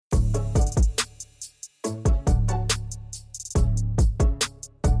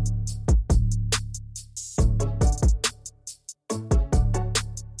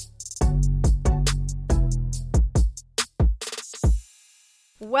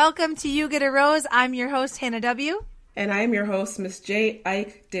Welcome to You Get a Rose. I'm your host, Hannah W. And I am your host, Miss J.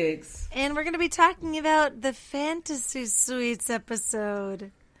 Ike Diggs. And we're going to be talking about the Fantasy Suites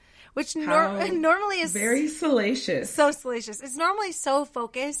episode, which normally is very salacious. So salacious. It's normally so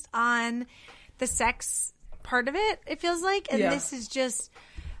focused on the sex part of it, it feels like. And this is just,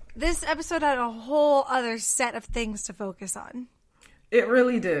 this episode had a whole other set of things to focus on. It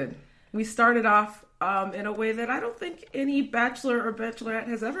really did. We started off in a way that I don't think any Bachelor or Bachelorette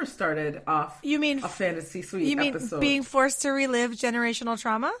has ever started off. You mean a fantasy suite episode? You mean being forced to relive generational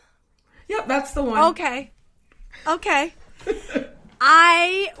trauma? Yep, that's the one. Okay.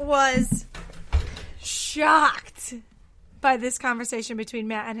 I was shocked by this conversation between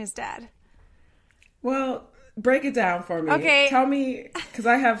Matt and his dad. Well, break it down for me. Okay. Tell me, because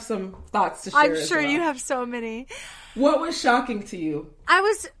I have some thoughts to share. I'm sure you have so many. What was shocking to you? I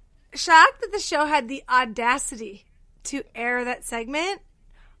was shocked that the show had the audacity to air that segment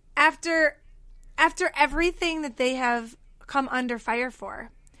after everything that they have come under fire for.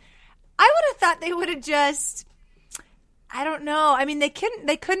 I would have thought they would have just, I don't know. I mean, they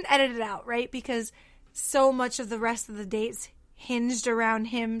couldn't edit it out, right? Because so much of the rest of the dates hinged around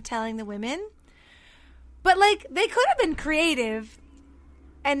him telling the women. But like, they could have been creative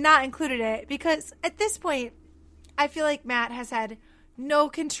and not included it, because at this point, I feel like Matt has had no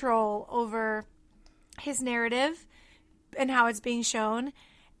control over his narrative and how it's being shown.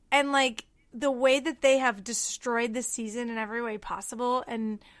 And like the way that they have destroyed the season in every way possible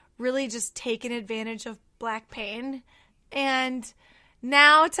and really just taken advantage of Black pain. And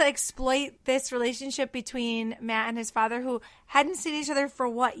now to exploit this relationship between Matt and his father, who hadn't seen each other for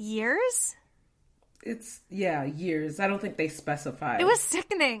what, years? It's, years. I don't think they specified. It was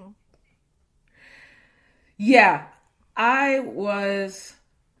sickening. Yeah. I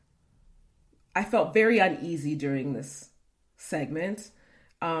felt very uneasy during this segment.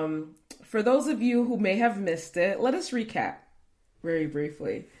 For those of you who may have missed it, let us recap very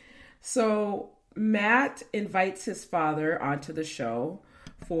briefly. So Matt invites his father onto the show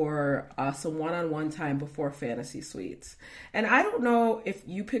for some one-on-one time before Fantasy Suites. And I don't know if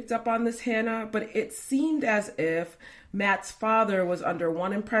you picked up on this, Hannah, but it seemed as if Matt's father was under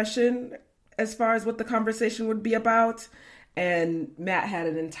one impression as far as what the conversation would be about, and Matt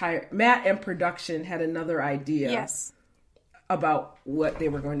and production had another idea about what they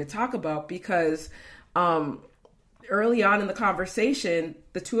were going to talk about, because early on in the conversation,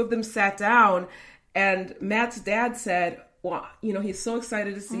 the two of them sat down and Matt's dad said, well, he's so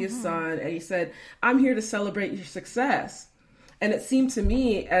excited to see his son, and he said, I'm here to celebrate your success. And it seemed to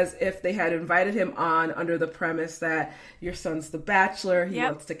me as if they had invited him on under the premise that your son's the Bachelor. He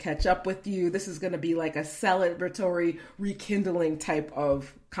wants to catch up with you. This is going to be like a celebratory, rekindling type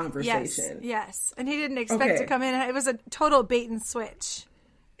of conversation. Yes. And he didn't expect to come in. It was a total bait and switch.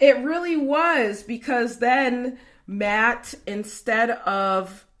 It really was, because then Matt, instead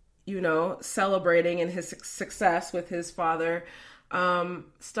of, celebrating in his success with his father,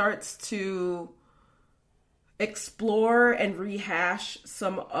 starts to explore and rehash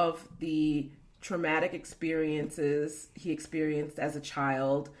some of the traumatic experiences he experienced as a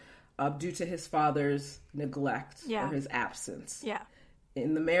child due to his father's neglect or his absence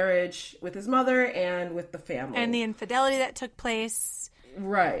in the marriage with his mother and with the family. And the infidelity that took place.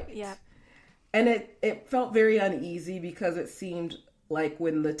 Right. Yeah. And it felt very uneasy, because it seemed like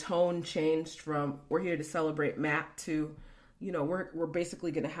when the tone changed from we're here to celebrate Matt to we're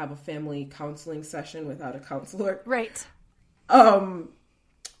basically going to have a family counseling session without a counselor. Right.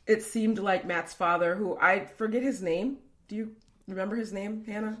 It seemed like Matt's father, who I forget his name. Do you remember his name,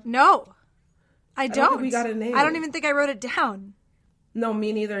 Hannah? No, I don't. I don't think we got a name. I don't even think I wrote it down. No,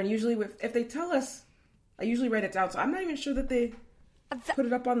 me neither. And usually if they tell us, I usually write it down. So I'm not even sure that they put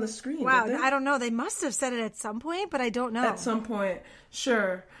it up on the screen. Wow. I don't know. They must have said it at some point, but I don't know. At some point.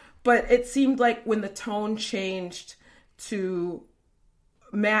 Sure. But it seemed like when the tone changed to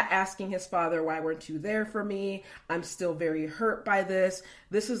Matt asking his father, why weren't you there for me? I'm still very hurt by this.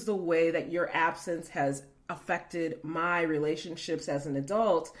 This is the way that your absence has affected my relationships as an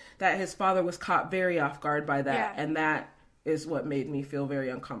adult, that his father was caught very off guard by that. Yeah. And that is what made me feel very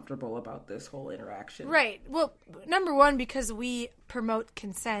uncomfortable about this whole interaction. Right. Well, number one, because we promote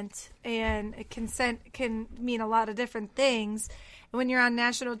consent, and consent can mean a lot of different things. And when you're on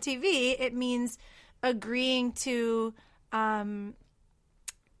national TV, it means agreeing to come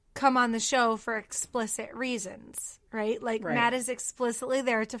on the show for explicit reasons, right? Like Matt is explicitly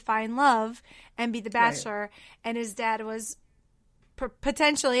there to find love and be the Bachelor, and his dad was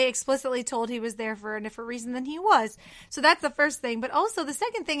potentially explicitly told he was there for a different reason than he was. So that's the first thing. But also the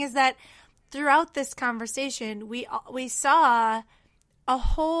second thing is that throughout this conversation, we saw a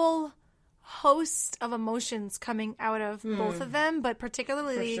whole host of emotions coming out of both of them, but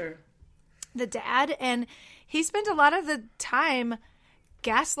particularly the dad. And he spent a lot of the time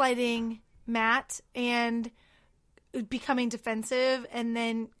gaslighting Matt and becoming defensive and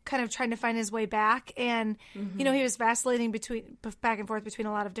then kind of trying to find his way back. And, you know, he was vacillating back and forth between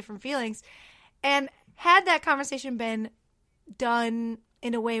a lot of different feelings. And had that conversation been done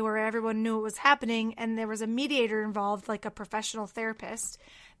in a way where everyone knew it was happening and there was a mediator involved, like a professional therapist,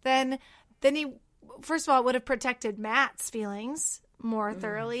 then he, first of all, would have protected Matt's feelings more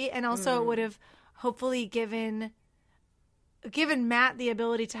thoroughly. And also it would have hopefully given Matt the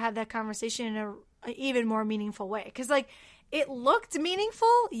ability to have that conversation in an even more meaningful way. Because, like, it looked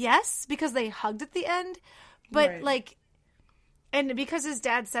meaningful, yes, because they hugged at the end. But, like, and because his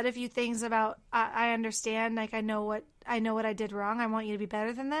dad said a few things about, I understand, like, I know what I did wrong. I want you to be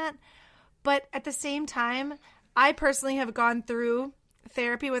better than that. But at the same time, I personally have gone through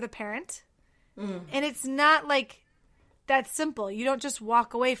therapy with a parent. And it's not, like, that simple. You don't just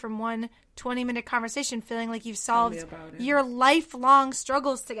walk away from one 20-minute conversation feeling like you've solved your lifelong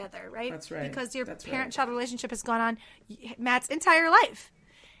struggles together, right? That's right. Because your parent-child relationship has gone on Matt's entire life.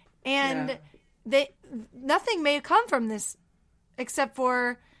 And nothing may come from this except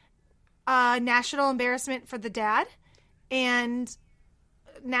for national embarrassment for the dad and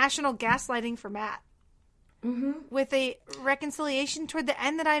national gaslighting for Matt. With a reconciliation toward the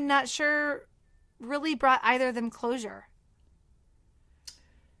end that I'm not sure really brought either of them closure.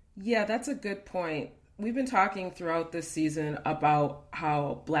 Yeah, that's a good point. We've been talking throughout this season about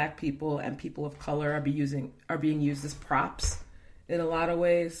how Black people and people of color are being used as props in a lot of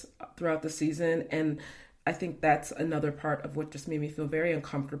ways throughout the season. And I think that's another part of what just made me feel very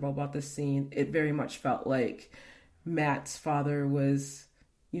uncomfortable about this scene. It very much felt like Matt's father was,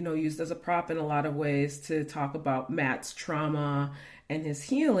 you know, used as a prop in a lot of ways to talk about Matt's trauma and his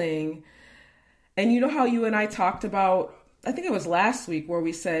healing. And you know how you and I talked about, I think it was last week, where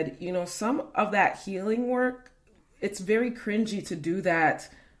we said, you know, some of that healing work, it's very cringy to do that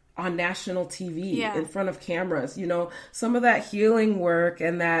on national TV in front of cameras. You know, some of that healing work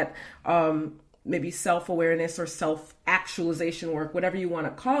and that maybe self-awareness or self-actualization work, whatever you want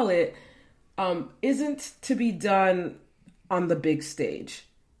to call it, isn't to be done on the big stage.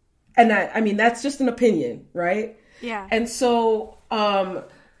 And I mean, that's just an opinion, right? Yeah. And so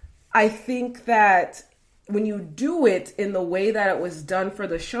I think that when you do it in the way that it was done for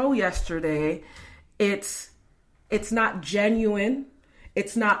the show yesterday, it's not genuine,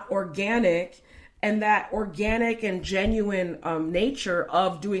 it's not organic, and that organic and genuine nature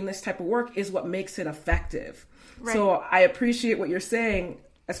of doing this type of work is what makes it effective. Right. So I appreciate what you're saying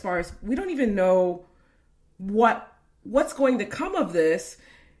as far as we don't even know what's going to come of this,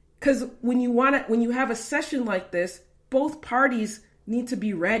 because when you have a session like this, both parties need to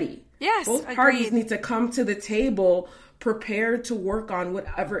be ready. Yes, both parties need to come to the table prepared to work on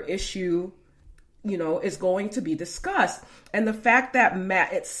whatever issue, you know, is going to be discussed. And the fact that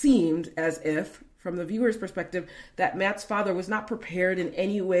it seemed as if, from the viewer's perspective, that Matt's father was not prepared in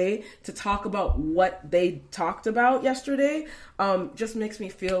any way to talk about what they talked about yesterday, just makes me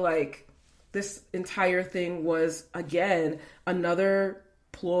feel like this entire thing was, again, another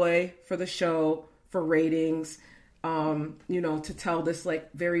ploy for the show, for ratings, you know, to tell this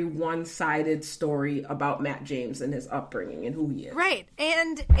like very one-sided story about Matt James and his upbringing and who he is. Right.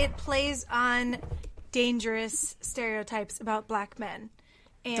 And it plays on dangerous stereotypes about Black men.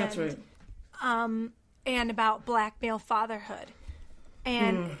 And, that's right. And about Black male fatherhood.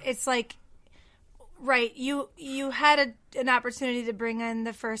 And it's like, right, you had an opportunity to bring in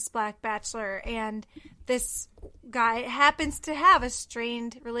the first Black Bachelor, and this guy happens to have a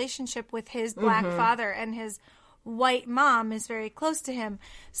strained relationship with his Black father, and his white mom is very close to him.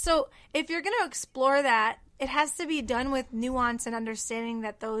 So if you're going to explore that, it has to be done with nuance and understanding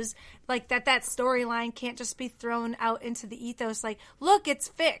that those, like, that storyline can't just be thrown out into the ethos. Like, look, it's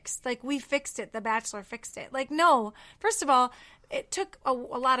fixed. Like, we fixed it. The Bachelor fixed it. Like, no. First of all, it took a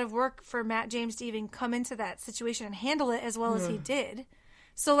lot of work for Matt James to even come into that situation and handle it as well as he did.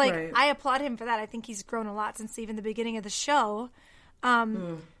 So, like, right. I applaud him for that. I think he's grown a lot since even the beginning of the show.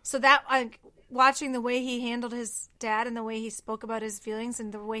 So that, watching the way he handled his dad and the way he spoke about his feelings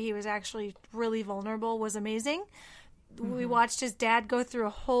and the way he was actually really vulnerable was amazing. We watched his dad go through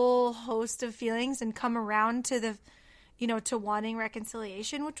a whole host of feelings and come around to the, you know, to wanting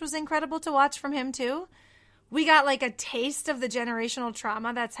reconciliation, which was incredible to watch from him too. We got like a taste of the generational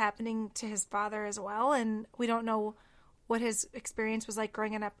trauma that's happening to his father as well. And we don't know what his experience was like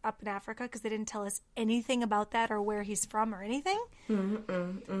growing up in Africa, because they didn't tell us anything about that or where he's from or anything.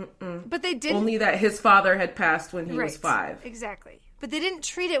 But they didn't. Only that his father had passed when he was 5. Exactly. but they didn't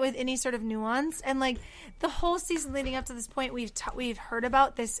treat it with any sort of nuance. And like the whole season leading up to this point, we've heard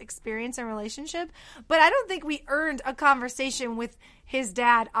about this experience and relationship, but I don't think we earned a conversation with his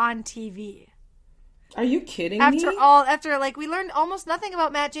dad on TV. Are you kidding me? After like we learned almost nothing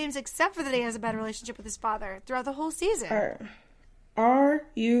about Matt James except for that he has a bad relationship with his father throughout the whole season. Are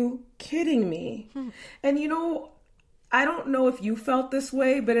you kidding me? And you know, I don't know if you felt this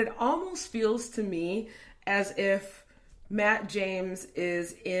way, but it almost feels to me as if Matt James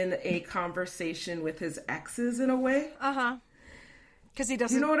is in a conversation with his exes in a way. Because he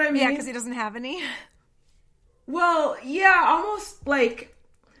doesn't. You know what I mean? Yeah, because he doesn't have any. Well, yeah, almost like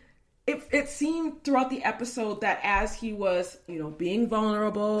it seemed throughout the episode that as he was, you know, being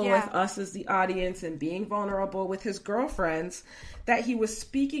vulnerable with us as the audience and being vulnerable with his girlfriends, that he was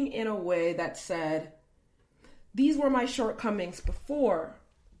speaking in a way that said, these were my shortcomings before,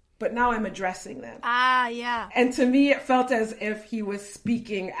 but now I'm addressing them. Yeah. And to me, it felt as if he was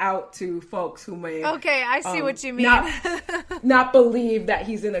speaking out to folks who may... Okay, I see what you mean. not believe that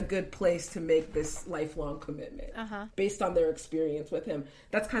he's in a good place to make this lifelong commitment based on their experience with him.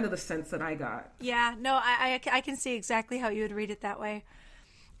 That's kind of the sense that I got. Yeah, no, I can see exactly how you would read it that way.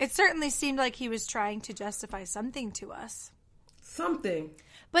 It certainly seemed like he was trying to justify something to us. Something.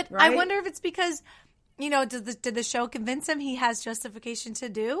 But right? I wonder if it's because... You know, did the show convince him he has justification to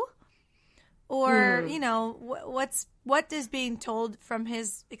do? Or, you know, what is being told from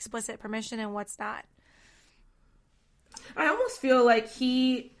his explicit permission and what's not? I almost feel like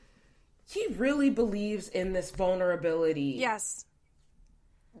he really believes in this vulnerability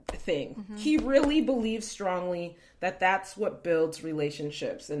thing. He really believes strongly that that's what builds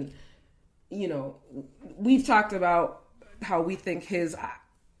relationships. And, you know, we've talked about how we think his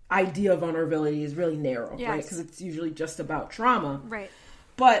idea of vulnerability is really narrow, right? Because it's usually just about trauma. Right.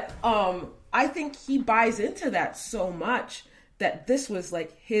 But I think he buys into that so much that this was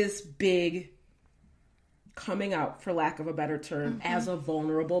like his big coming out, for lack of a better term, as a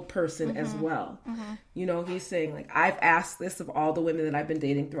vulnerable person as well. You know, he's saying, like, I've asked this of all the women that I've been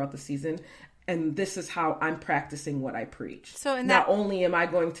dating throughout the season, and this is how I'm practicing what I preach. So not only am I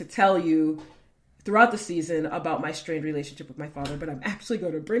going to tell you throughout the season about my strained relationship with my father, but I'm actually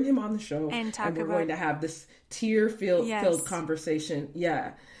going to bring him on the show and we're going to have this tear-filled conversation.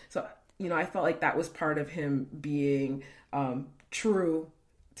 Yeah. So, you know, I felt like that was part of him being true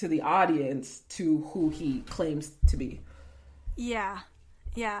to the audience, to who he claims to be. Yeah.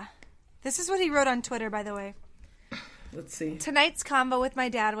 Yeah. This is what he wrote on Twitter, by the way. Let's see. Tonight's combo with my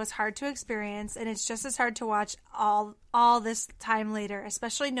dad was hard to experience, and it's just as hard to watch all this time later,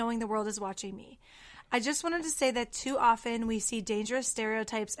 especially knowing the world is watching me. I just wanted to say that too often we see dangerous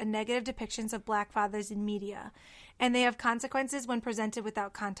stereotypes and negative depictions of black fathers in media, and they have consequences when presented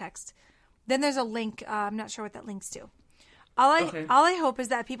without context. Then there's a link. I'm not sure what that links to. All I hope is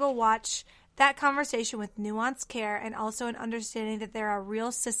that people watch that conversation with nuanced care and also an understanding that there are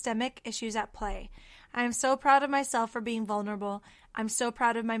real systemic issues at play. I am so proud of myself for being vulnerable. I'm so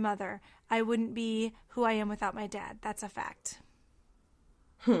proud of my mother. I wouldn't be who I am without my dad. That's a fact.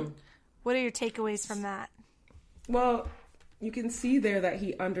 What are your takeaways from that? Well, you can see there that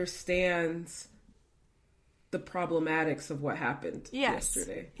he understands the problematics of what happened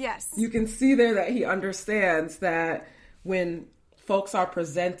yesterday. Yes. You can see there that he understands that when folks are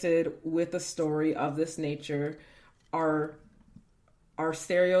presented with a story of this nature, our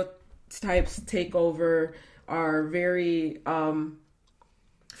stereotypes take over, our very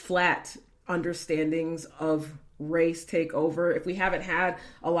flat understandings of race take over. If we haven't had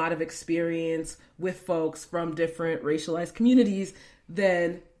a lot of experience with folks from different racialized communities,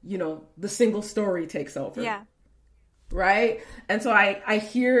 then, you know, the single story takes over. Yeah. Right? And so I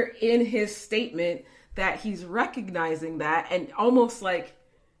hear in his statement that he's recognizing that, and almost like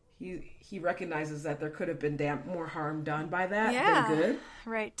he recognizes that there could have been more harm done by that than good.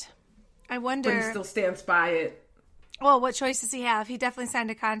 Right. I wonder. But he still stands by it. Well, what choice does he have? He definitely signed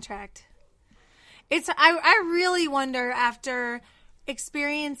a contract. I really wonder, after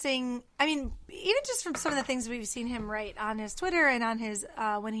experiencing, I mean, even just from some of the things we've seen him write on his Twitter and on his,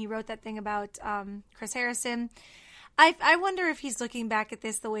 when he wrote that thing about Chris Harrison, I wonder if he's looking back at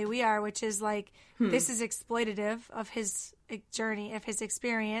this the way we are, which is like, this is exploitative of his journey, of his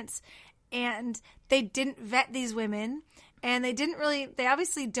experience, and they didn't vet these women, and they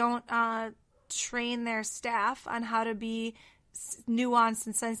obviously don't train their staff on how to be nuanced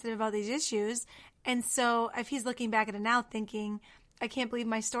and sensitive about these issues. And so if he's looking back at it now thinking, I can't believe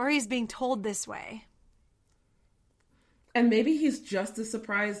my story is being told this way. And maybe he's just as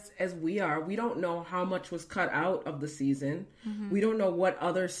surprised as we are. We don't know how much was cut out of the season. Mm-hmm. We don't know what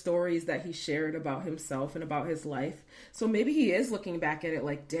other stories that he shared about himself and about his life. So maybe he is looking back at it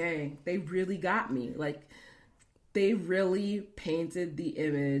like, dang, they really got me. Like, they really painted the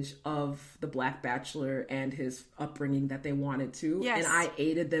image of the Black Bachelor and his upbringing that they wanted to. Yes. And I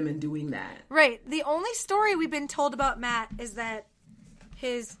aided them in doing that. Right. The only story we've been told about Matt is that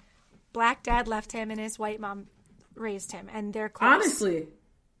his Black dad left him and his white mom raised him, and they're close. Honestly.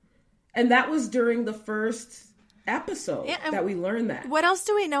 And that was during the first episode that we learned that. What else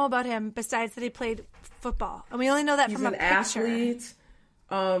do we know about him besides that he played football? And we only know that from a picture. He's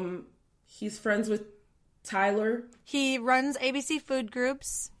an athlete. He's friends with Tyler. He runs ABC Food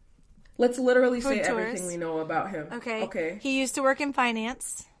Groups. Let's literally say tours. Everything we know about him. Okay. He used to work in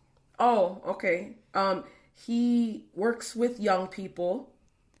finance. Oh, okay. He works with young people.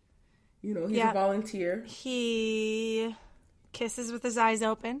 You know, he's a volunteer. He kisses with his eyes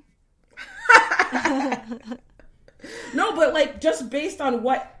open. No, but like just based on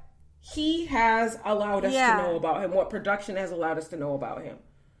what he has allowed us to know about him, what production has allowed us to know about him.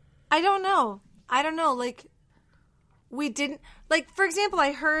 I don't know. Like, we didn't... Like, for example,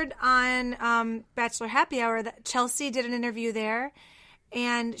 I heard on Bachelor Happy Hour that Chelsea did an interview there,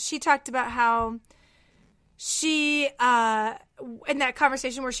 and she talked about how she... in that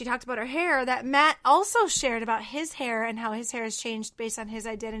conversation where she talked about her hair, that Matt also shared about his hair and how his hair has changed based on his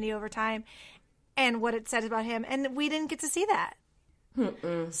identity over time and what it said about him. And we didn't get to see that.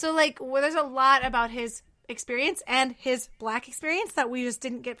 So, like, there's a lot about his experience and his Black experience that we just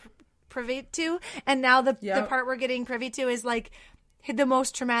didn't get privy to. And now the part we're getting privy to is, like, the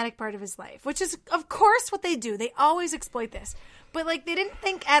most traumatic part of his life, which is, of course, what they do. They always exploit this. But, like, they didn't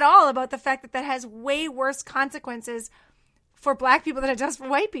think at all about the fact that has way worse consequences for Black people than it does for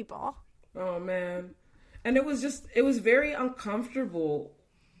white people. Oh, man. And it was very uncomfortable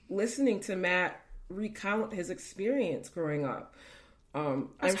listening to Matt recount his experience growing up. I'm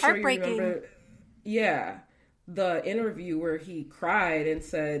sure you remember, the interview where he cried and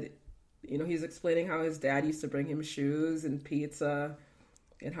said, you know, he's explaining how his dad used to bring him shoes and pizza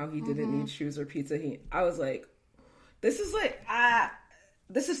and how he didn't need shoes or pizza. I was like, this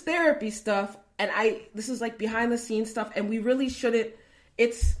is therapy stuff. And this is like behind the scenes stuff, and we really shouldn't.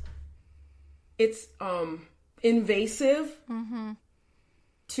 It's invasive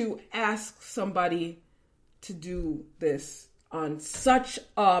to ask somebody to do this on such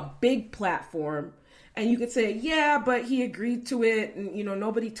a big platform. And you could say, yeah, but he agreed to it, and you know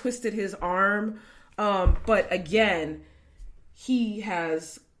nobody twisted his arm. But again, he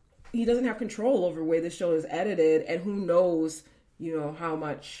doesn't have control over the way the show is edited, and who knows, you know, how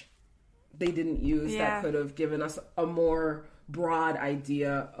much they didn't use that could have given us a more broad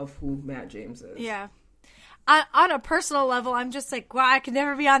idea of who Matt James is. Yeah. On a personal level, I'm just like, wow, I could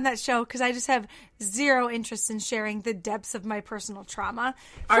never be on that show because I just have zero interest in sharing the depths of my personal trauma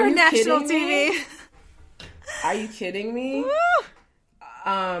for national TV. Are you kidding me?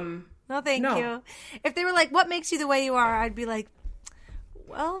 No, thank you. If they were like, what makes you the way you are? I'd be like,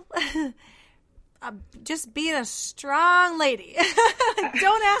 well... just being a strong lady.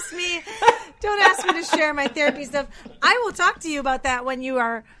 Don't ask me to share my therapy stuff. I will talk to you about that when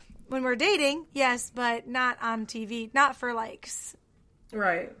we're dating, yes, but not on TV, not for likes.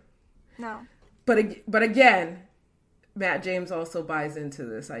 Right. No. But again, Matt James also buys into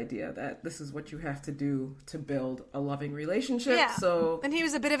this idea that this is what you have to do to build a loving relationship. Yeah. And he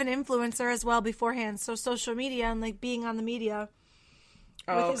was a bit of an influencer as well beforehand. So social media and like being on the media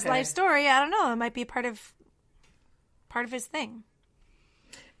with his life story, I don't know. It might be part of his thing.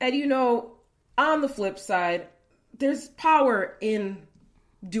 And you know, on the flip side, there's power in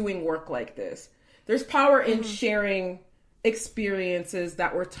doing work like this. There's power in sharing experiences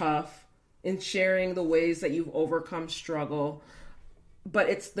that were tough, in sharing the ways that you've overcome struggle. But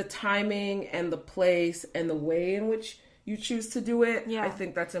it's the timing and the place and the way in which you choose to do it. Yeah. I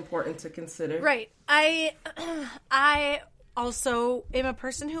think that's important to consider. Right. I also am a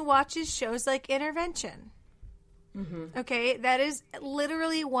person who watches shows like Intervention. Mm-hmm. Okay, that is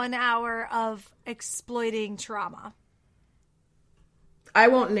literally 1 hour of exploiting trauma. I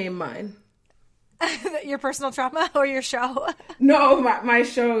won't name mine. Your personal trauma or your show? No, my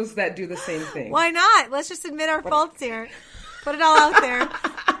shows that do the same thing. Why not? Let's just admit our faults here. Put it all out there.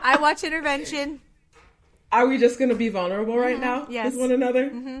 I watch Intervention. Are we just going to be vulnerable right now with one another?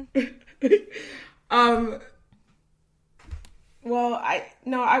 Mm-hmm. Well,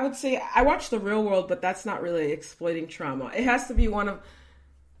 I would say I watch The Real World, but that's not really exploiting trauma. It has to be one of,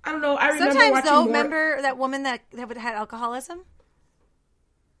 I don't know. I remember sometimes watching though. Remember that woman that had alcoholism?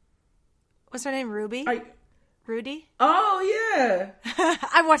 What's her name? Ruby. Rudy. Oh yeah.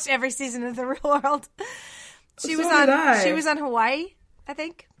 I watched every season of The Real World. She was on Hawaii, I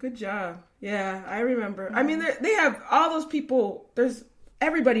think. Good job. Yeah, I remember. I mean, they have all those people.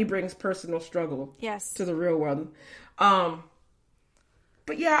 Everybody brings personal struggle. Yes. To The Real World.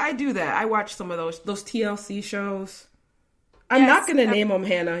 But yeah, I do that. I watch some of those TLC shows. I'm not going to name them,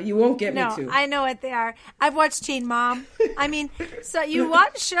 Hannah. You won't get me to. No, I know what they are. I've watched Teen Mom. I mean, so you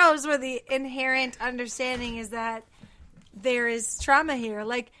watch shows where the inherent understanding is that there is trauma here,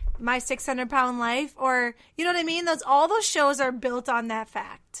 like My 600-Pound Life, or you know what I mean. All those shows are built on that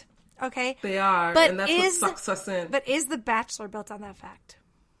fact. Okay, they are, and that's what sucks us in. But is The Bachelor built on that fact?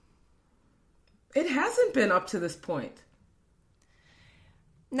 It hasn't been up to this point.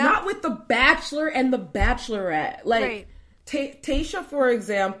 Not with The Bachelor and The Bachelorette. Like, right. Tayshia, for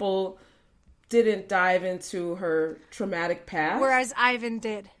example, didn't dive into her traumatic past. Whereas Ivan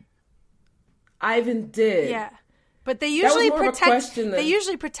did. Yeah. But they usually protect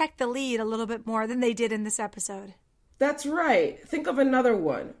the lead a little bit more than they did in this episode. That's right. Think of another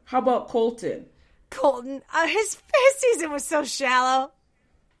one. How about Colton? His season was so shallow.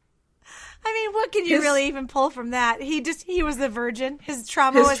 I mean, what can you really even pull from that? He was the virgin. His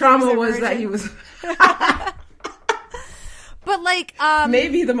trauma was that he was. But like,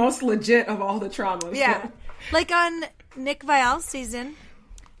 maybe the most legit of all the traumas. Yeah, like on Nick Viall's season,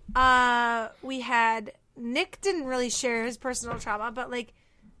 we had Nick didn't really share his personal trauma, but like,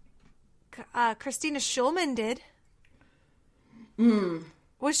 Christina Schulman did.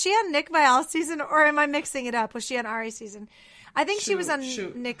 Was she on Nick Viall's season, or am I mixing it up? Was she on Ari's season? I think she was on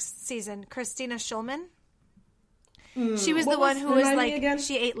Nick's season. Christina Schulman. She was the one who was like again?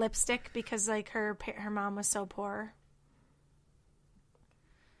 She ate lipstick because like her mom was so poor.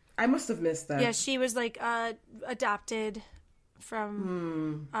 I must have missed that. Yeah, she was like adopted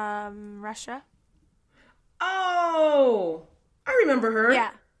from Russia. Oh, I remember her.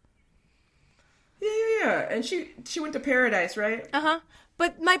 Yeah. Yeah. And she went to Paradise, right?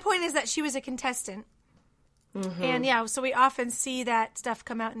 But my point is that she was a contestant. Mm-hmm. And yeah, so we often see that stuff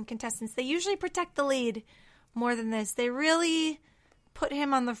come out in contestants. They usually protect the lead more than this. They really put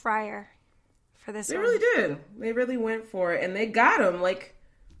him on the fryer for this one. They really did. They really went for it. And they got him. Like,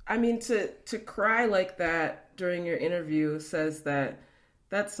 I mean, to cry like that during your interview says that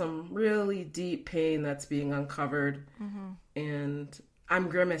that's some really deep pain that's being uncovered. Mm-hmm. And I'm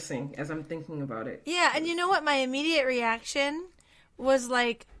grimacing as I'm thinking about it. Yeah, and you know what? My immediate reaction was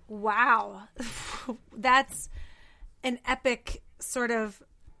like, wow, that's an epic sort of,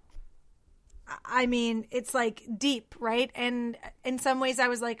 I mean, it's like deep, right? And in some ways I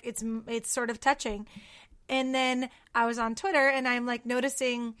was like, it's sort of touching. And then I was on Twitter and I'm like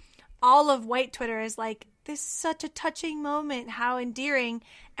noticing all of white Twitter is like, this is such a touching moment, how endearing.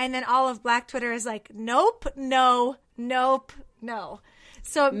 And then all of black Twitter is like, nope, no.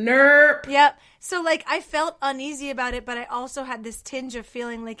 So Nerp. Yep. So like I felt uneasy about it, but I also had this tinge of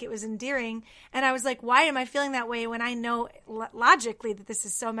feeling like it was endearing. And I was like, why am I feeling that way when I know logically that this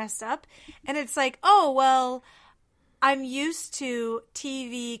is so messed up? And it's like, oh, well, I'm used to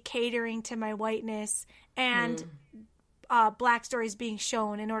TV catering to my whiteness and black stories being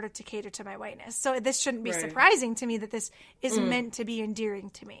shown in order to cater to my whiteness. So this shouldn't be surprising to me that this is meant to be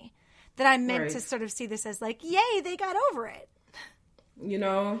endearing to me. That I'm meant to sort of see this as like, yay, they got over it. You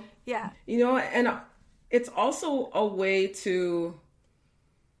know? Yeah. You know, and it's also a way to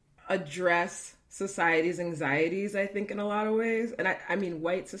address society's anxieties, I think, in a lot of ways. And I mean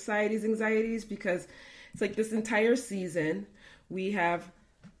white society's anxieties, because it's like this entire season, we have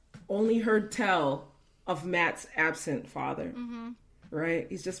only heard tell of Matt's absent father, right?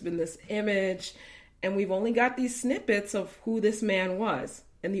 He's just been this image, and we've only got these snippets of who this man was.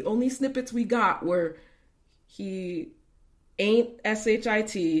 And the only snippets we got were he ain't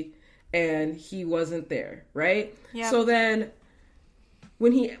SHIT and he wasn't there, right? Yep. So then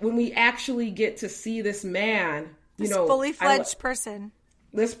when we actually get to see this man, you know, fully fledged person,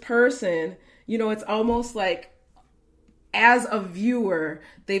 this person, you know, it's almost like as a viewer,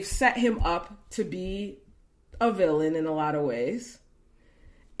 they've set him up to be a villain in a lot of ways.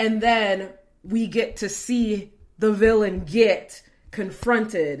 And then we get to see the villain get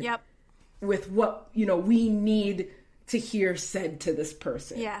confronted with what, you know, we need to hear said to this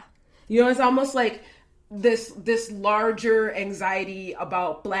person. Yeah. You know, it's almost like this larger anxiety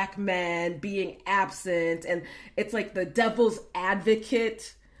about black men being absent, and it's like the devil's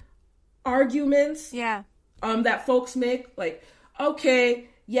advocate arguments that folks make. Like, okay,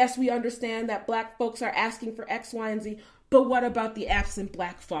 yes, we understand that black folks are asking for X, Y, and Z, but what about the absent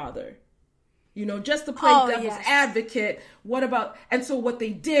black father? just to play devil's advocate. What about, and so what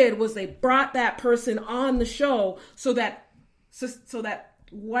they did was they brought that person on the show so that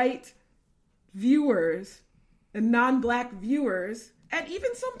white viewers and non-black viewers and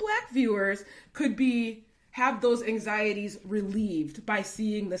even some black viewers could have those anxieties relieved by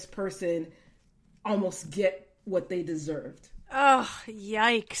seeing this person almost get what they deserved. Oh,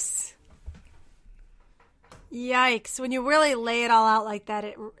 yikes. Yikes. When you really lay it all out like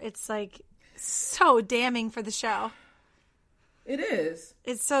that, it's like so damning for the show. It is.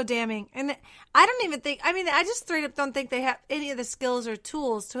 It's so damning. And I don't even think, I just straight up don't think they have any of the skills or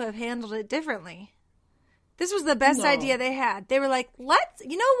tools to have handled it differently. This was the best idea they had. They were like,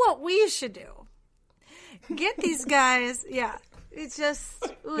 you know what we should do? Get these guys. Yeah. It's just,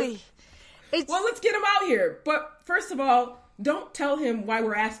 well, let's get him out here. But first of all, don't tell him why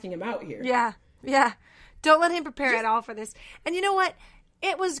we're asking him out here. Yeah. Yeah. Don't let him prepare at all for this. And you know what?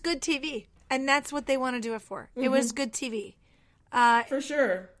 It was good TV. And that's what they want to do it for. Mm-hmm. It was good TV. For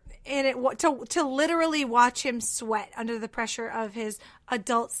sure. And to literally watch him sweat under the pressure of his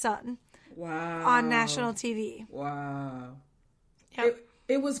adult son. Wow. On national TV. Wow. Yep.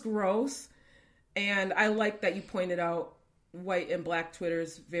 It was gross. And I like that you pointed out white and black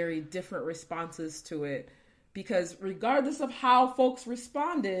Twitter's very different responses to it. Because regardless of how folks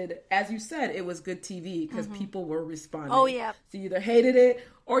responded, as you said, it was good TV because people were responding. Oh, yeah. So you either hated it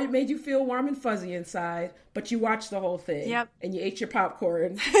or it made you feel warm and fuzzy inside, but you watched the whole thing. Yep. And you ate your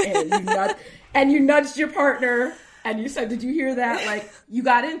popcorn and you nudged your partner and you said, did you hear that? Like, you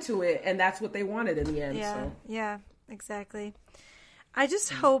got into it and that's what they wanted in the end. Yeah, so. Yeah, exactly. I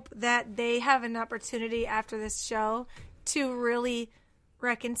just hope that they have an opportunity after this show to really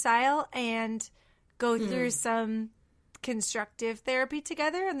reconcile and go through some constructive therapy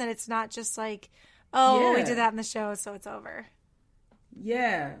together, and then it's not just like, we did that in the show, so it's over.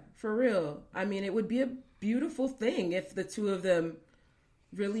 Yeah, for real. I mean, it would be a beautiful thing if the two of them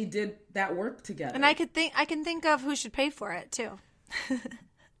really did that work together. And I can think of who should pay for it too.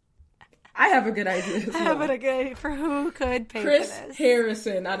 I have a good idea as well. I have a good idea for who could pay Chris for this.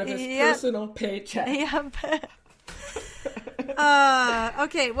 Harrison out of his personal paycheck. Yep.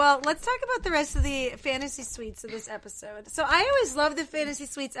 Okay, well, let's talk about the rest of the fantasy suites of this episode. So I always love the fantasy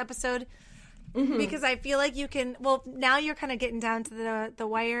suites episode because I feel like you can, now you're kind of getting down to the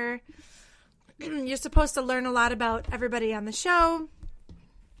wire. You're supposed to learn a lot about everybody on the show.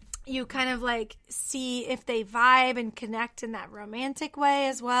 You kind of like see if they vibe and connect in that romantic way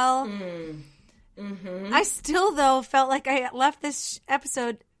as well. I still, though, felt like I left this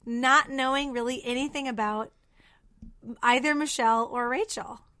episode not knowing really anything about either Michelle or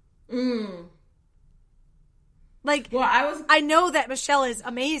Rachel. Like, I know that Michelle is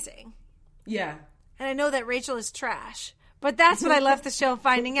amazing. Yeah. And I know that Rachel is trash. But that's what I left the show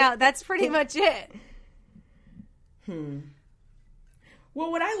finding out. That's pretty much it. Well,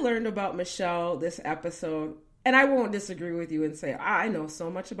 what I learned about Michelle this episode, and I won't disagree with you and say, I know so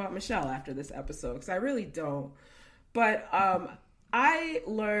much about Michelle after this episode, because I really don't. But I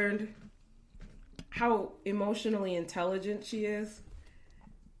learned how emotionally intelligent she is.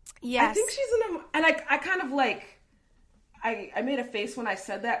 Yes. I think she's and I kind of like, I made a face when I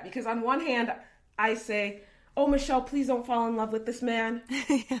said that, because on one hand, I say, oh, Michelle, please don't fall in love with this man.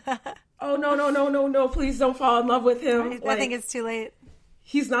 Oh, no, please don't fall in love with him. I think it's too late.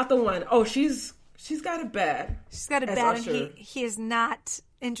 He's not the one. Oh, she's got it bad. She's got it bad, and he is not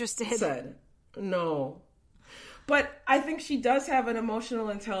interested. Said, no. But I think she does have an emotional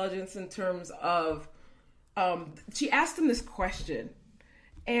intelligence in terms of, she asked him this question.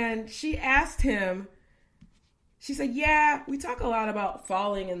 And she asked him, she said, yeah, we talk a lot about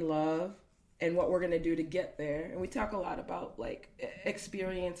falling in love and what we're going to do to get there. And we talk a lot about like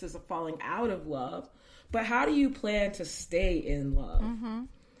experiences of falling out of love. But how do you plan to stay in love?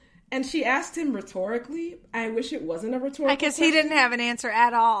 And she asked him rhetorically. I wish it wasn't a rhetorical question. He didn't have an answer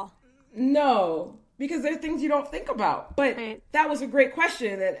at all. No, because there are things you don't think about. But that was a great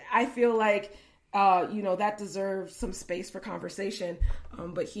question. And I feel like, that deserves some space for conversation.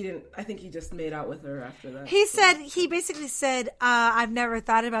 But he didn't. I think he just made out with her after that. He basically said, I've never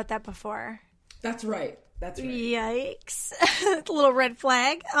thought about that before. That's right. That's right. Yikes. A little red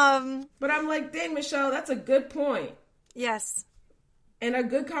flag. But I'm like, dang, Michelle, that's a good point. Yes. And a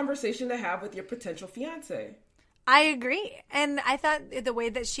good conversation to have with your potential fiance. I agree. And I thought the way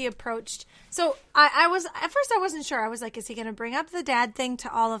that she approached... So I was... At first I wasn't sure. I was like, is he going to bring up the dad thing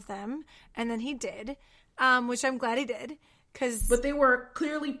to all of them? And then he did. Which I'm glad he did. But they were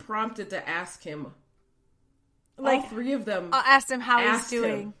clearly prompted to ask him. All three of them asked him how he's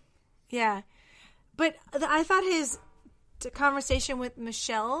doing. Him. Yeah. But I thought conversation with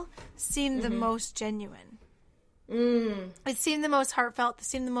Michelle seemed the most genuine. It seemed the most heartfelt. It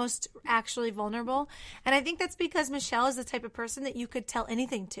seemed the most actually vulnerable. And I think that's because Michelle is the type of person that you could tell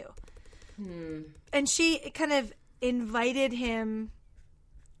anything to. And she kind of invited him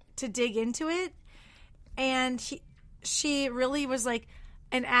to dig into it. And she really was like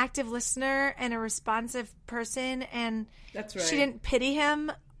an active listener and a responsive person. And that's right. She didn't pity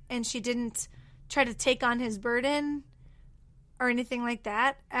him, and she didn't try to take on his burden or anything like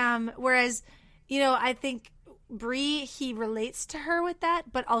that. Whereas, I think Bree, he relates to her with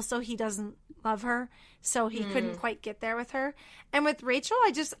that, but also he doesn't love her, so he couldn't quite get there with her. And with Rachel,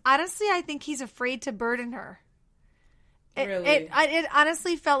 I think he's afraid to burden her. Really? It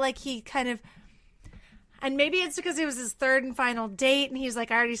honestly felt like he kind of, and maybe it's because it was his third and final date, and he's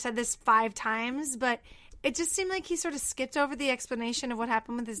like, I already said this 5 times, but it just seemed like he sort of skipped over the explanation of what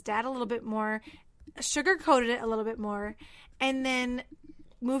happened with his dad a little bit more, sugar-coated it a little bit more, and then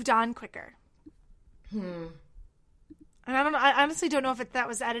moved on quicker. And I honestly don't know if that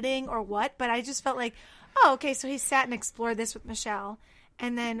was editing or what, but I just felt like, oh, okay, so he sat and explored this with Michelle,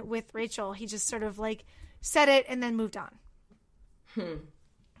 and then with Rachel, he just sort of like said it and then moved on.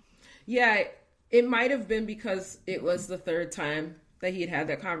 Yeah, it might have been because it was the third time that he had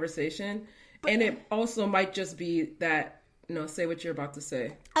that conversation, and it also might just be that, say what you're about to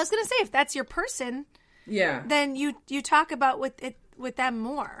say. I was going to say, if that's your person, yeah, then you talk about with them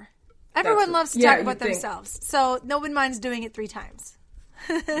more. Everyone loves to talk about themselves, so no one minds doing it 3 times.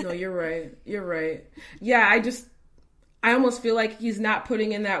 No, you're right. You're right. Yeah, I almost feel like he's not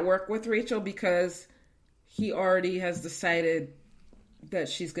putting in that work with Rachel because he already has decided that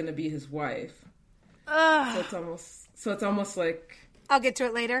she's going to be his wife. So it's almost like, I'll get to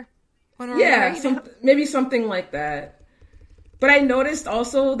it later. When we're married. Maybe something like that. But I noticed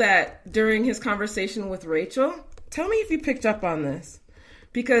also that during his conversation with Rachel, tell me if you picked up on this.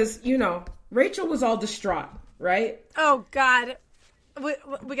 Because, Rachel was all distraught, right? Oh, God.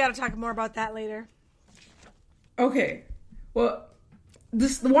 We got to talk more about that later. Okay. Well, the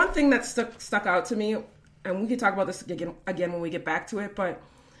one thing that stuck out to me, and we can talk about this again when we get back to it, but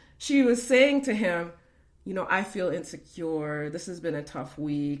she was saying to him, I feel insecure. This has been a tough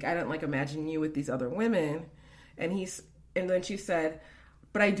week. I didn't imagine you with these other women. And then she said,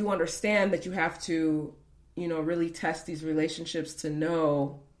 but I do understand that you have to, really test these relationships to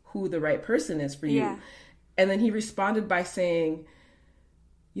know who the right person is for you. Yeah. And then he responded by saying,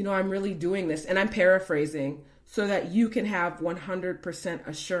 I'm really doing this, and I'm paraphrasing, so that you can have 100%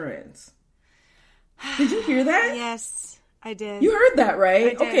 assurance. Did you hear that? Yes, I did. You heard that,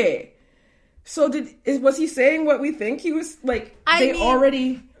 right? Okay. So was he saying what we think he was like?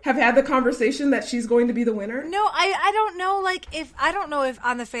 Already have had the conversation that she's going to be the winner? No, I don't know. I don't know if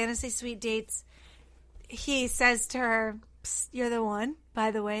on the fantasy suite dates he says to her, "You're the one.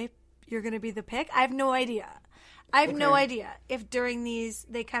 By the way, you're going to be the pick." I have no idea. I have no idea if during these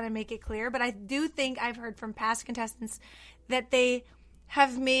they kind of make it clear, but I do think I've heard from past contestants that they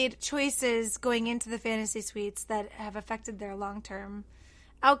have made choices going into the fantasy suites that have affected their long-term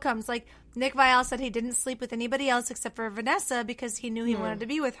outcomes. Like Nick Viall said he didn't sleep with anybody else except for Vanessa because he knew he wanted to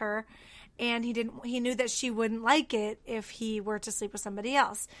be with her, and he knew that she wouldn't like it if he were to sleep with somebody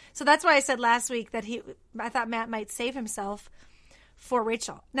else. So that's why I said last week that I thought Matt might save himself for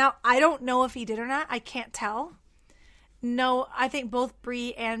Rachel. Now, I don't know if he did or not. I can't tell. No, I think both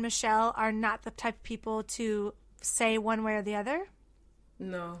Bree and Michelle are not the type of people to say one way or the other.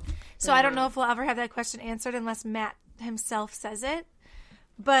 No. So I don't know if we'll ever have that question answered unless Matt himself says it.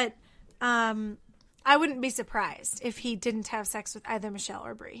 But I wouldn't be surprised if he didn't have sex with either Michelle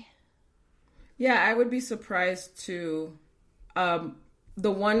or Bree. Yeah, I would be surprised too.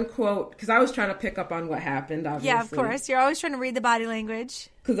 The one quote, because I was trying to pick up on what happened, obviously. Yeah, of course. You're always trying to read the body language.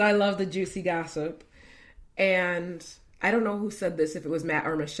 Because I love the juicy gossip. And I don't know who said this, if it was Matt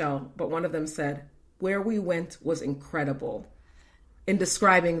or Michelle, but one of them said, "Where we went was incredible," in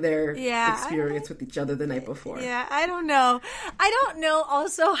describing their experience with each other the night before. Yeah, I don't know. I don't know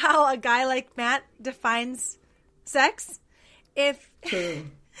also how a guy like Matt defines sex. True.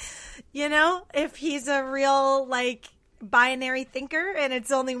 If he's a real, binary thinker and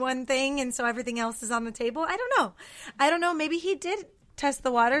it's only one thing and so everything else is on the table. I don't know. Maybe he did test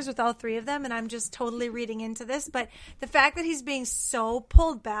the waters with all 3 of them and I'm just totally reading into this. But the fact that he's being so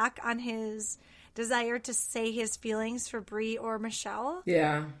pulled back on his desire to say his feelings for Bree or Michelle.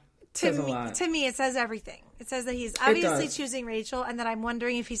 Yeah. To me, it says everything. It says that he's obviously choosing Rachel and that I'm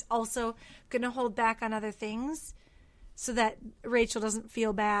wondering if he's also going to hold back on other things so that Rachel doesn't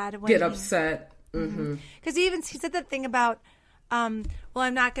feel bad. Get upset. Mm-hmm. Because he said that thing about well,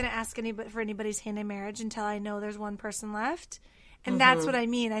 I'm not going to ask anybody for anybody's hand in marriage until I know there's one person left. And that's what I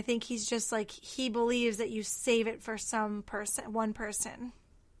mean. I think he's just like, he believes that you save it for one person.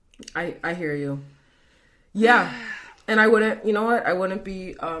 I hear you. Yeah. And I wouldn't, you know what? I wouldn't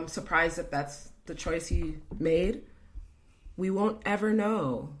be surprised if that's the choice he made. We won't ever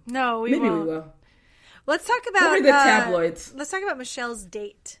know. No, Maybe won't. we will. Let's talk about what are the tabloids. Let's talk about Michelle's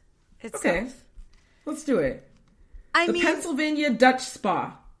date itself. Okay, let's do it. The Pennsylvania Dutch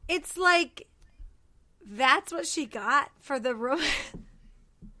Spa. It's like that's what she got for the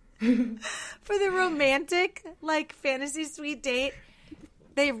for the romantic like fantasy suite date.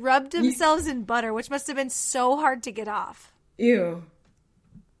 They rubbed themselves in butter, which must have been so hard to get off. Ew.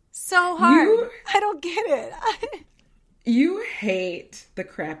 So hard. I don't get it. You hate the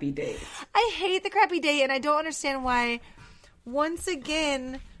crappy date. I hate the crappy date, and I don't understand why. Once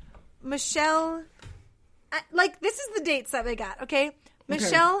again, Michelle, like, this is the dates that they got, okay?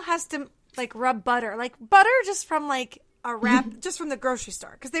 Michelle has to, like, rub butter. Like, butter just from, like, a wrap, just from the grocery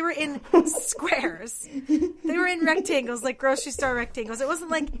store. Because they were in squares. They were in rectangles, like grocery store rectangles. It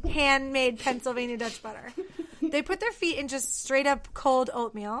wasn't, like, handmade Pennsylvania Dutch butter. They put their feet in just straight up cold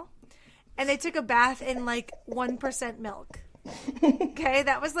oatmeal. And they took a bath in, like, 1% milk. Okay?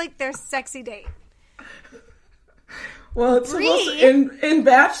 That was, like, their sexy date. Well, it's supposed to, in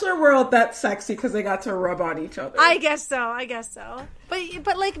Bachelor world, that's sexy because they got to rub on each other. I guess so.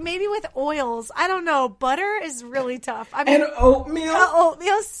 But like, maybe with oils. I don't know. Butter is really tough. I mean, and oatmeal?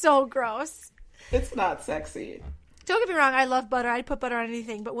 Oatmeal is so gross. It's not sexy. Don't get me wrong. I love butter. I'd put butter on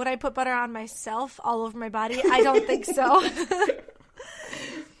anything. But would I put butter on myself all over my body? I don't think so.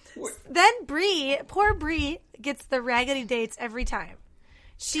 Then poor Brie, gets the raggedy dates every time.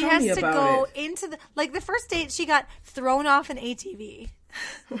 She has to go into the first date, she got thrown off an ATV.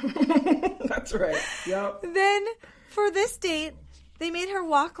 That's right. Yep. Then for this date, they made her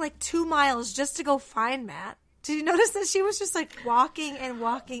walk like 2 miles just to go find Matt. Did you notice that she was just like walking and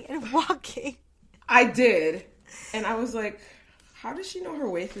walking and walking? I did. And I was like, how does she know her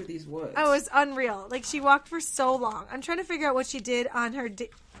way through these woods? Oh, it was unreal. Like, she walked for so long. I'm trying to figure out what she did on her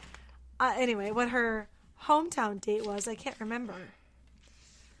anyway, what her hometown date was. I can't remember.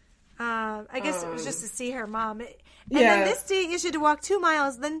 I guess it was just to see her mom. Then this date, she had to walk 2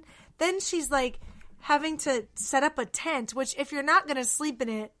 miles. Then she's like having to set up a tent, which if you're not going to sleep in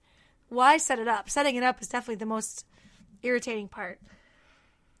it, why set it up? Setting it up is definitely the most irritating part.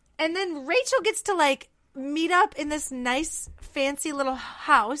 And then Rachel gets to like meet up in this nice, fancy little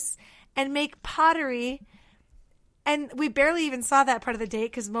house and make pottery. And we barely even saw that part of the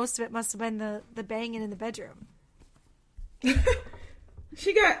date because most of it must have been the banging in the bedroom.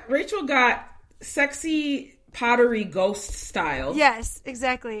 Rachel got sexy pottery ghost style. Yes,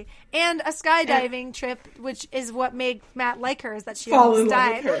 exactly. And a skydiving trip, which is what made Matt like her, is that she almost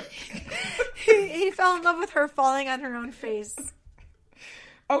died. Fall in love with her. He fell in love with her falling on her own face.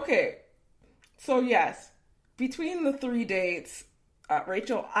 Okay. So yes, between the 3 dates,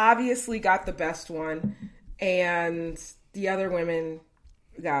 Rachel obviously got the best one, and the other women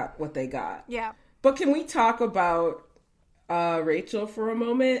got what they got. Yeah. But can we talk about Rachel for a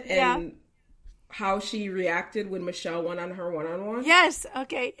moment and how she reacted when Michelle went on her one-on-one? Yes.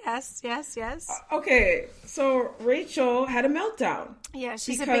 Okay. Yes. Okay. So Rachel had a meltdown. Yeah,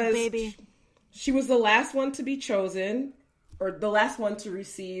 she's a big baby. She was the last one to be chosen, or the last one to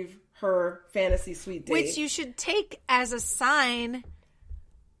receive her fantasy suite date. Which you should take as a sign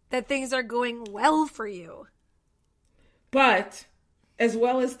that things are going well for you. But as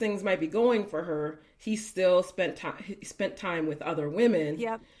well as things might be going for her, he still spent time with other women.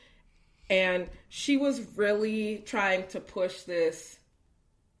 Yep. And she was really trying to push this,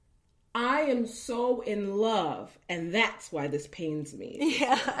 I am so in love, and that's why this pains me.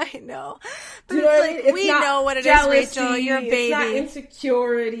 Yeah, I know. But you know it's like, we know what it jealousy, is, Rachel. You're a baby. It's not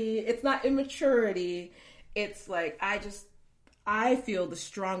insecurity. It's not immaturity. It's like, I feel the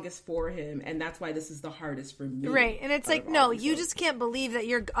strongest for him, and that's why this is the hardest for me. Right. And it's like, no, you just can't believe that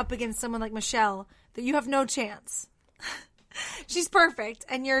you're up against someone like Michelle, that you have no chance. She's perfect,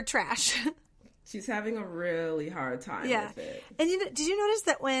 and you're trash. She's having a really hard time with it. And did you notice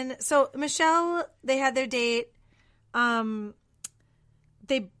that so Michelle, they had their date, they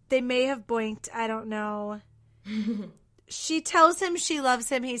may have boinked, I don't know. She tells him she loves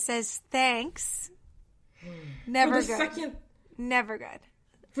him. He says, thanks. Never good. Never good.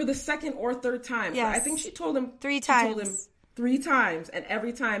 For the second or third time. Yes. I think she told him 3 times. She told him 3 times, and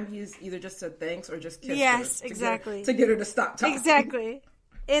every time he's either just said thanks or just kissed her. Yes, exactly. To get her to stop talking. Exactly.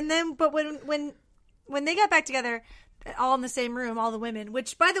 And then, but when they got back together, all in the same room, all the women,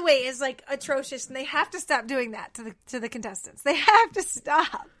 which, by the way, is like atrocious, and they have to stop doing that to the contestants. They have to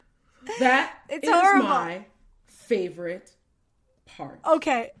stop. It's horrible. My favorite part.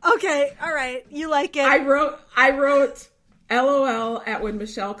 Okay, all right, you like it. I wrote LOL at when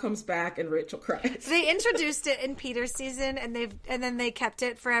Michelle comes back and Rachel cries. They introduced it in Peter's season, and then they kept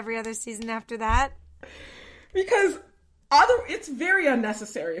it for every other season after that. Because it's very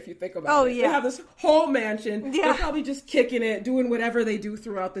unnecessary if you think about it. Oh, yeah. They have this whole mansion. Yeah. They're probably just kicking it, doing whatever they do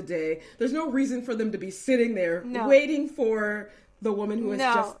throughout the day. There's no reason for them to be sitting there waiting for the woman who has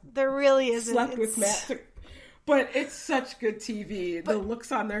just there really isn't. slept with Matt. But it's such good TV. The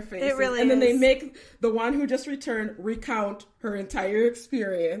looks on their faces. It really and then is. they make the one who just returned recount her entire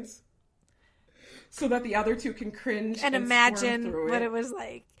experience so that the other two can cringe and imagine what it was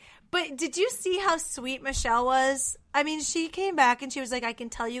like. But did you see how sweet Michelle was? I mean, she came back and she was like, I can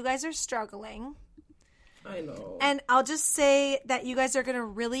tell you guys are struggling. I know. And I'll just say that you guys are going to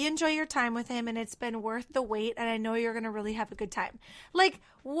really enjoy your time with him, and it's been worth the wait, and I know you're going to really have a good time. Like,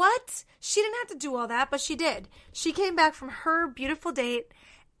 what? She didn't have to do all that, but she did. She came back from her beautiful date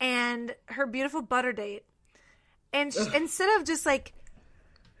and her beautiful butter date, and instead of just, like,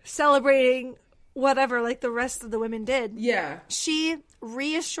 celebrating whatever, like the rest of the women did, she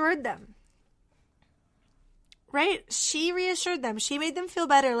reassured them. Right? She reassured them. She made them feel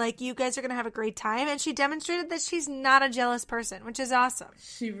better, like you guys are going to have a great time. And she demonstrated that she's not a jealous person, which is awesome.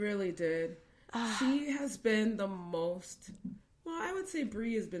 She really did. She has been the most... Well, I would say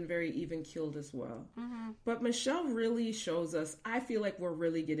Brie has been very even-keeled as well. Mm-hmm. But Michelle really shows us... I feel like we're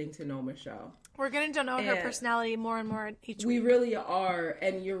really getting to know Michelle. We're getting to know her personality more and more each week. We really are.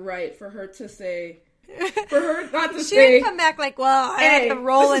 And you're right. For her to say... For her not to she say... She didn't come back like, well, I had to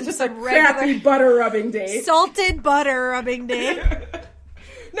roll in some regular... crappy butter rubbing day. Salted butter rubbing day.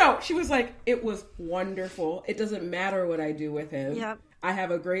 No, she was like, it was wonderful. It doesn't matter what I do with him. Yep. I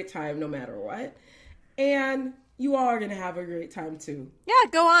have a great time no matter what. And you all are going to have a great time too. Yeah,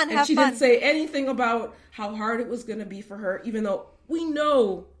 go on, have fun. And she didn't say anything about how hard it was going to be for her, even though we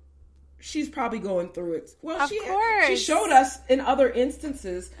know she's probably going through it. Well, she showed us in other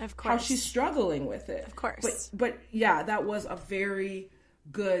instances how she's struggling with it. Of course. But yeah, that was a very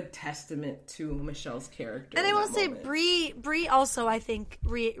good testament to Michelle's character. And I will say Brie also, I think,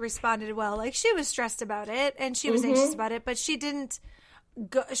 responded well. Like, she was stressed about it and she was anxious about it, but she didn't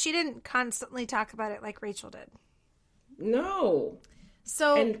constantly talk about it like Rachel did. No.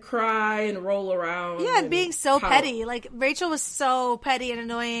 And cry and roll around. Yeah, and being so petty. Like, Rachel was so petty and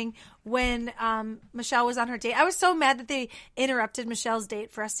annoying when Michelle was on her date. I was so mad that they interrupted Michelle's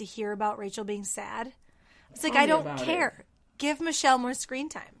date for us to hear about Rachel being sad. It's like, I don't care. Give Michelle more screen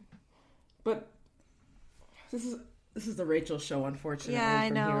time. But this is the Rachel show, unfortunately,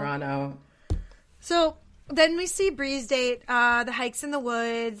 from here on out. So then we see Brie's date, the hikes in the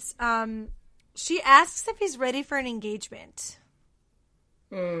woods. She asks if he's ready for an engagement.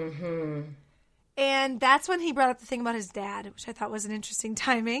 Mm-hmm. And that's when he brought up the thing about his dad, which I thought was an interesting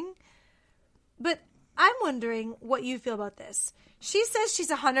timing. But I'm wondering what you feel about this. She says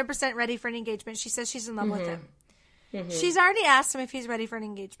she's 100% ready for an engagement. She says she's in love with him. Mm-hmm. She's already asked him if he's ready for an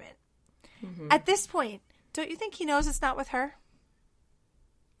engagement. Mm-hmm. At this point, don't you think he knows it's not with her?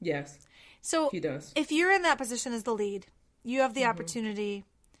 Yes. So he does. If you're in that position as the lead, you have the opportunity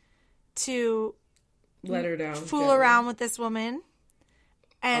to let her down, fool around with this woman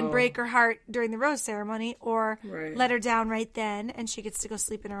and break her heart during the rose ceremony, or let her down right then and she gets to go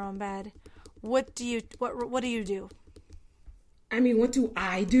sleep in her own bed. What do you do? I mean, what do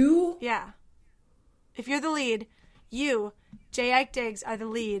I do? Yeah. If you're the lead, you, J. Ike Diggs, are the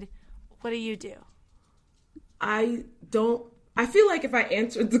lead. What do you do? I feel like if I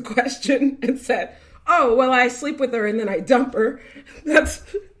answered the question and said, oh, well, I sleep with her and then I dump her,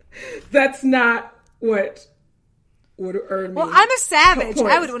 that's not what would earn me. Well, I'm a savage.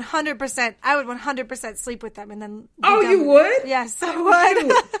 I would 100% sleep with them and then. Oh, you would? Yes, I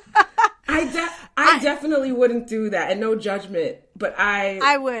would. I definitely wouldn't do that, and no judgment, but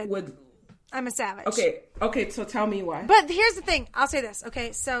I would. I'm a savage. Okay. So tell me why. But here's the thing. I'll say this.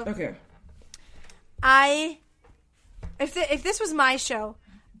 Okay, so. Okay. If this was my show,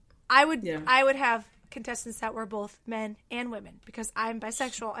 I would have contestants that were both men and women because I'm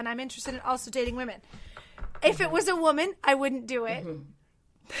bisexual and I'm interested in also dating women. If it was a woman, I wouldn't do it. Mm-hmm.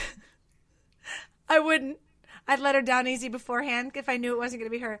 I wouldn't. I'd let her down easy beforehand if I knew it wasn't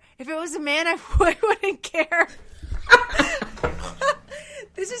going to be her. If it was a man, I wouldn't care.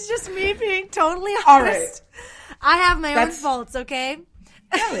 This is just me being totally honest. All right. I have my own faults, okay?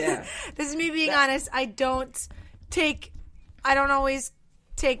 Hell yeah. This is me being honest. I don't always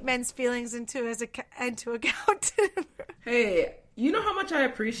take men's feelings into account. Hey, you know how much I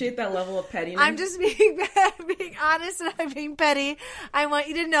appreciate that level of pettiness? I'm just being honest and I'm being petty. I want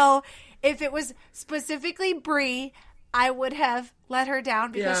you to know, if it was specifically Brie, I would have let her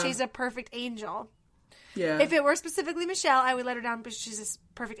down because she's a perfect angel. Yeah. If it were specifically Michelle, I would let her down because she's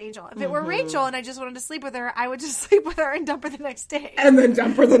a perfect angel. If it were Rachel and I just wanted to sleep with her, I would just sleep with her and dump her the next day. And then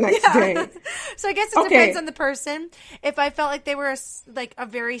dump her the next day. So I guess it depends on the person. If I felt like they were a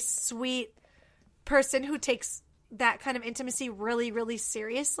very sweet person who takes that kind of intimacy really, really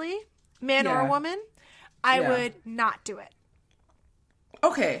seriously, man or woman, I would not do it.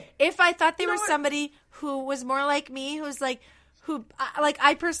 Okay. If I thought they were somebody who was more like me,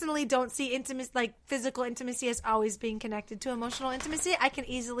 I personally don't see intimacy, like physical intimacy, as always being connected to emotional intimacy. I could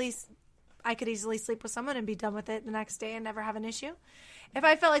easily sleep with someone and be done with it the next day and never have an issue. If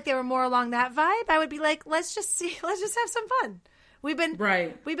I felt like they were more along that vibe, I would be like, let's just have some fun. We've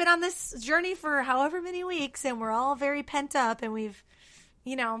been on this journey for however many weeks, and we're all very pent up, and we've,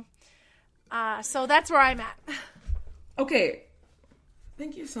 so that's where I'm at. Okay.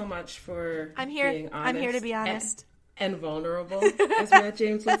 Thank you so much for being honest. I'm here to be honest. And vulnerable, as Matt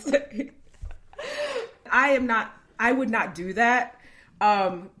James would say. I would not do that.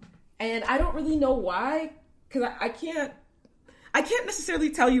 And I don't really know why, because I can't necessarily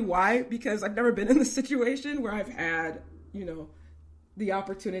tell you why, because I've never been in the situation where I've had, the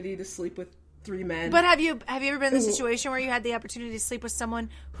opportunity to sleep with 3 men. But have you ever been in the situation where you had the opportunity to sleep with someone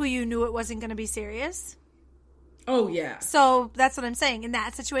who you knew it wasn't going to be serious? Oh, yeah. So that's what I'm saying. In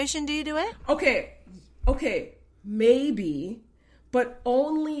that situation, do you do it? Okay. Maybe, but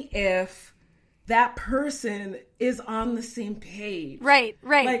only if that person is on the same page. Right.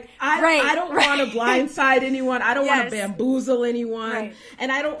 Like, I don't want to blindside anyone. I don't want to bamboozle anyone. Right.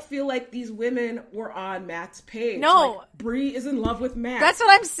 And I don't feel like these women were on Matt's page. No. Like, Brie is in love with Matt. That's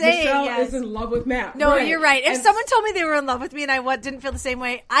what I'm saying. Michelle is in love with Matt. No, you're right. If someone told me they were in love with me and I didn't feel the same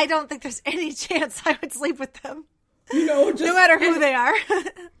way, I don't think there's any chance I would sleep with them. No matter who they are.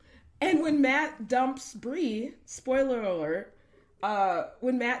 And when Matt dumps Brie, spoiler alert,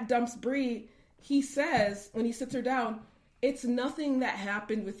 when Matt dumps Brie, he says, when he sits her down, it's nothing that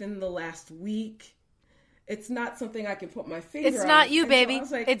happened within the last week. It's not something I can put my finger on. It's not you, baby.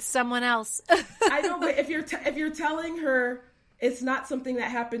 So like, it's someone else. I know, but if you're telling her it's not something that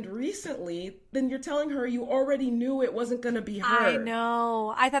happened recently, then you're telling her you already knew it wasn't going to be her. I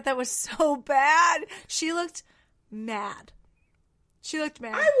know. I thought that was so bad. She looked mad.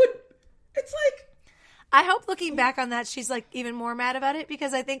 It's like, I hope looking back on that, she's like even more mad about it,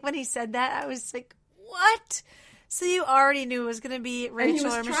 because I think when he said that, I was like, what? So you already knew it was going to be Rachel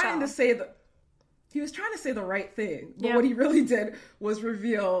or Michelle. He was trying to say the right thing, but what he really did was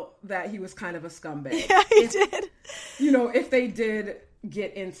reveal that he was kind of a scumbag. Yeah, he did. If they did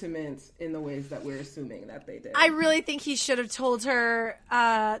get intimate in the ways that we're assuming that they did. I really think he should have told her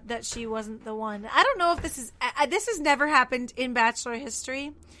that she wasn't the one. I don't know if this has never happened in Bachelor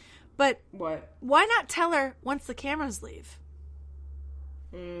history. But what? Why not tell her once the cameras leave?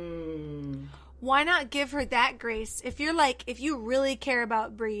 Why not give her that grace? If you really care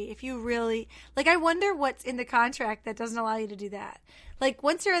about Brie, if you really, I wonder what's in the contract that doesn't allow you to do that. Like,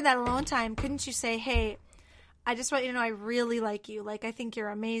 once you're in that alone time, couldn't you say, hey, I just want you to know I really like you. Like, I think you're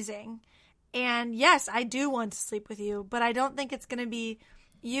amazing. And yes, I do want to sleep with you, but I don't think it's going to be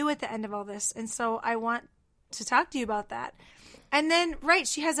you at the end of all this. And so I want to talk to you about that. And then,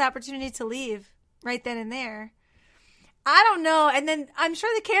 she has the opportunity to leave right then and there. I don't know. And then I'm sure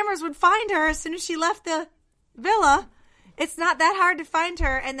the cameras would find her as soon as she left the villa. It's not that hard to find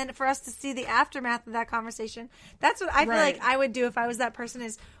her. And then for us to see the aftermath of that conversation, that's what I feel like I would do if I was that person,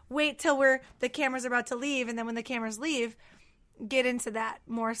 is wait till the cameras are about to leave. And then when the cameras leave, get into that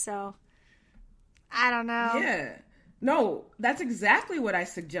more so. I don't know. Yeah. No, that's exactly what I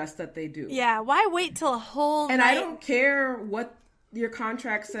suggest that they do. Yeah. Why wait till a whole night? I don't care what your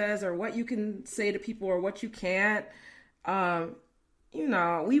contract says or what you can say to people or what you can't.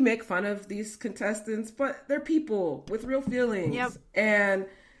 We make fun of these contestants, but they're people with real feelings. Yep. And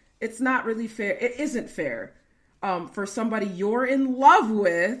it's not really fair. It isn't fair for somebody you're in love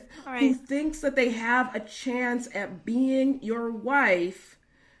with who thinks that they have a chance at being your wife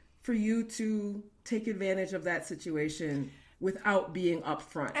for you to take advantage of that situation without being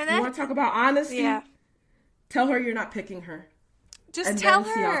upfront. You want to talk about honesty? Yeah. Tell her you're not picking her. Just tell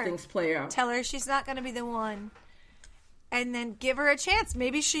her. See how things play out. Tell her she's not going to be the one. And then give her a chance.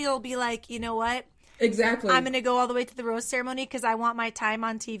 Maybe she'll be like, you know what? Exactly. I'm going to go all the way to the rose ceremony because I want my time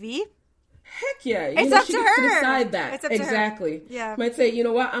on TV. Heck yeah. It's up to her. To decide that. It's up to her. Exactly. Yeah. Might say, you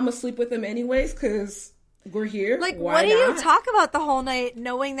know what? I'm going to sleep with him anyways because we're here. Like, Why what do not? you talk about the whole night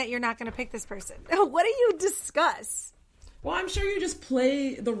knowing that you're not going to pick this person? What do you discuss? Well, I'm sure you just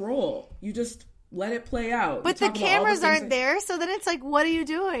play the role. You just let it play out. But the cameras aren't there, so then it's like, what are you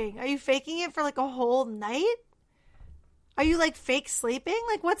doing? Are you faking it for like a whole night? Are you like fake sleeping?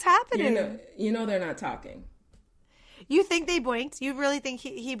 Like, what's happening? You know they're not talking. You think they boinked? You really think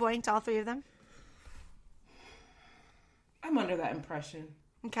he boinked all three of them? I'm under that impression.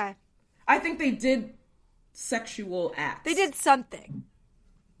 Okay. I think they did sexual acts. They did something.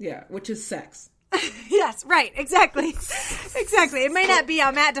 Yeah, which is sex. Yes, right. Exactly. Exactly. It may not be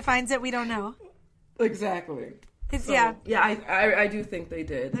how Matt defines it. We don't know. Exactly. Yeah. Yeah, I do think they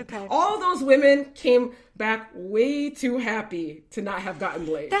did. Okay. All those women came back way too happy to not have gotten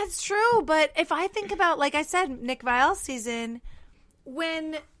laid. That's true. But if I think about, like I said, Nick Viall's season,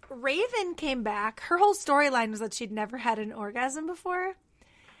 when Raven came back, her whole storyline was that she'd never had an orgasm before.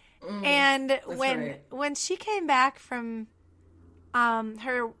 And when she came back from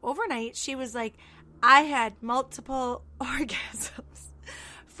her overnight, she was like, I had multiple orgasms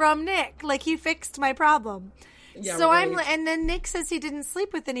from Nick. Like, he fixed my problem. Yeah, so right. And then Nick says he didn't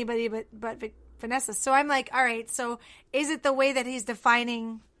sleep with anybody but Vanessa. So I'm like, all right, so is it the way that he's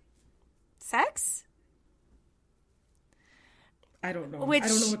defining sex? I don't know. I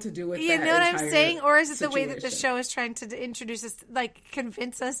don't know what to do with that. You know what I'm saying? Or is it situation. The way that the show is trying to introduce us, like,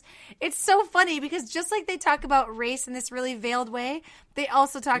 convince us? It's so funny because just like they talk about race in this really veiled way, they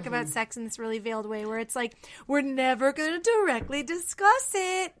also talk about sex in this really veiled way where it's like, we're never going to directly discuss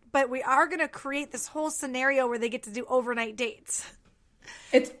it, but we are going to create this whole scenario where they get to do overnight dates.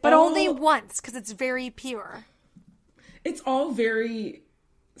 But only once because it's very pure. It's all very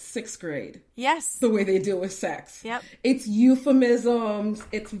 6th grade. Yes. The way they deal with sex. Yep. It's euphemisms,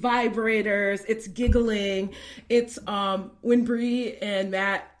 it's vibrators, it's giggling. It's when Bree and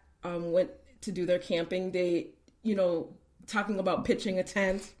Matt went to do their camping date, you know, talking about pitching a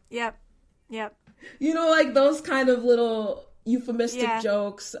tent. Yep. You know, like those kind of little euphemistic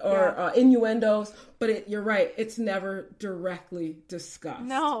jokes or innuendos, but you're right, it's never directly discussed.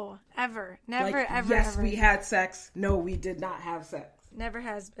 No, ever. Never, like, ever, yes, ever. we had sex. No, we did not have sex. Never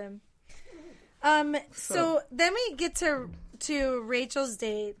has been. So then we get to Rachel's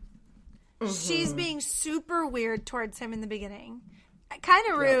date. She's being super weird towards him in the beginning.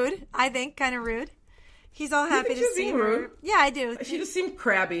 Kind of rude, I think. Kind of rude. He's all happy to see her. Rude? Yeah, I do. She just seemed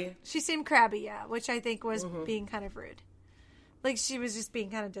crabby. She seemed crabby, yeah, which I think was being kind of rude. Like, she was just being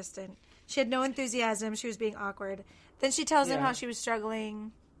kind of distant. She had no enthusiasm. She was being awkward. Then she tells him how she was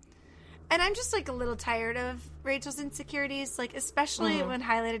struggling. And I'm just, like, a little tired of Rachel's insecurities, like, especially when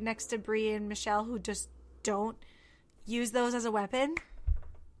highlighted next to Bree and Michelle, who just don't use those as a weapon.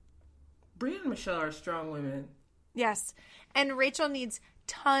 Bree and Michelle are strong women. Yes. And Rachel needs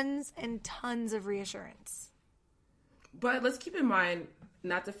tons and tons of reassurance. But let's keep in mind,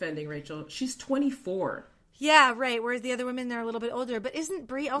 not defending Rachel, she's 24. Yeah, right. Whereas the other women, they're a little bit older. But isn't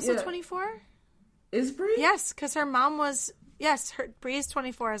Bree also 24? Is Bree? Yes, because her mom was... Yes, Bree is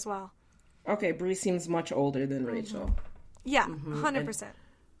 24 as well. Okay, Bree seems much older than Rachel. Yeah, 100%.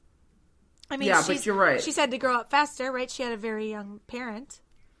 I mean, but you're right. She's had to grow up faster, right? She had a very young parent.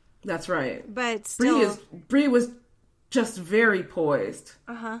 That's right. But still... Bree was just very poised.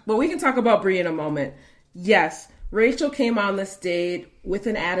 But we can talk about Bree in a moment. Yes, Rachel came on this date with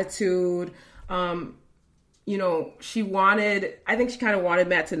an attitude. You know, I think she kind of wanted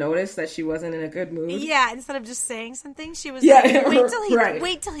Matt to notice that she wasn't in a good mood. Yeah, instead of just saying something, she was like,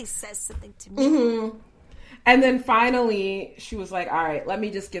 wait till he says something to me. And then finally, she was like, all right, let me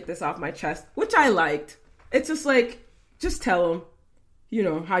just get this off my chest, which I liked. It's just like, just tell him, you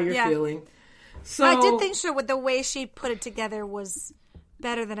know, how you're feeling. So I did think the way she put it together was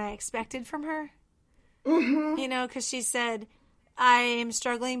better than I expected from her. You know, because she said... I am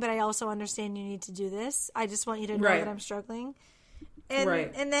struggling, but I also understand you need to do this. I just want you to know that I'm struggling.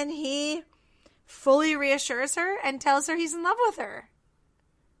 And then he fully reassures her and tells her he's in love with her.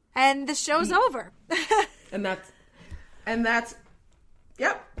 And the show's over. and that's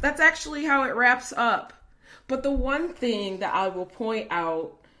actually how it wraps up. But the one thing that I will point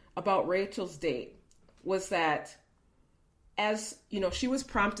out about Rachel's date was that, as you know, she was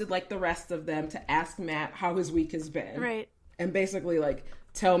prompted like the rest of them to ask Matt how his week has been. Right. And basically, like,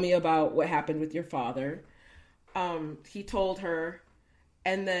 tell me about what happened with your father. He told her,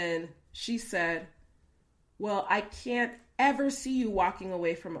 and then she said, well, I can't ever see you walking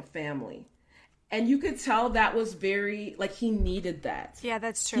away from a family. And you could tell that was very, like, he needed that. Yeah,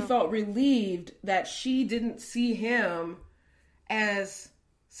 that's true. He felt relieved that she didn't see him as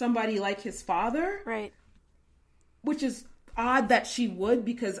somebody like his father. Right. Which is odd that she would,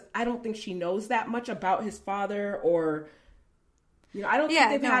 because I don't think she knows that much about his father, or, I don't think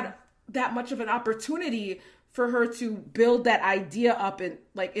they've had that much of an opportunity for her to build that idea up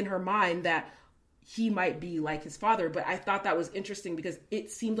in her mind that he might be like his father. But I thought that was interesting because it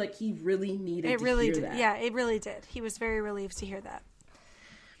seemed like he really needed to hear that. Yeah, it really did. He was very relieved to hear that.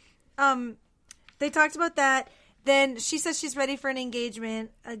 They talked about that. Then she says she's ready for an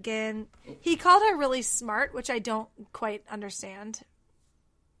engagement again. He called her really smart, which I don't quite understand.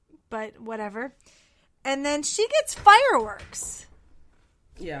 But whatever. And then she gets fireworks.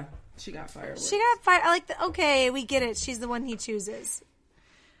 Yeah, she got fireworks. Okay, we get it. She's the one he chooses.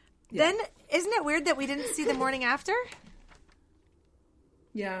 Yeah. Then, isn't it weird that we didn't see the morning after?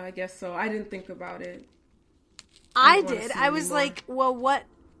 Yeah, I guess so. I didn't think about it. I did. I was like, well, what?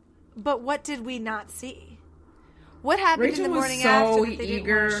 But what did we not see? What happened Rachel in the morning was so after that they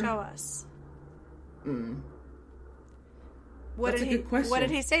eager. didn't want to show us? That's a good question. What did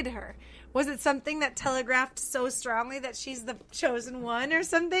he say to her? Was it something that telegraphed so strongly that she's the chosen one or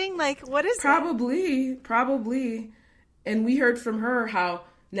something? Like, what is Probably. And we heard from her how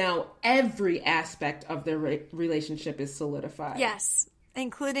now every aspect of their relationship is solidified. Yes,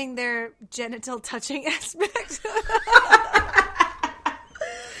 including their genital touching aspect.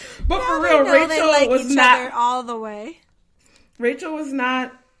 But for real, Rachel was not all the way. Rachel was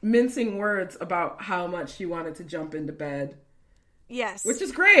not mincing words about how much she wanted to jump into bed. Yes. Which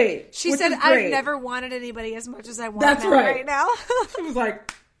is great. She said, I've never wanted anybody as much as I want right now. She was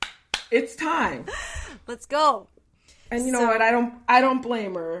like, it's time. Let's go. And you know what? I don't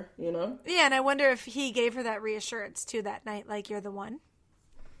blame her, Yeah, and I wonder if he gave her that reassurance too that night, like, you're the one.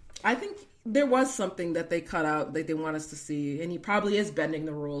 I think there was something that they cut out that they want us to see, and he probably is bending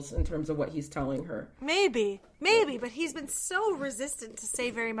the rules in terms of what he's telling her. Maybe, but he's been so resistant to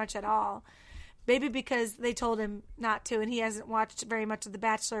say very much at all. Maybe because they told him not to, and he hasn't watched very much of The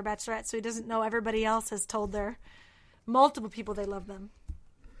Bachelor or Bachelorette, so he doesn't know everybody else has told their multiple people they love them.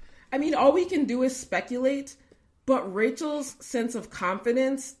 I mean, all we can do is speculate, but Rachel's sense of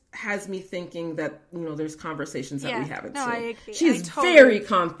confidence has me thinking that, there's conversations that we haven't seen. I agree. She's very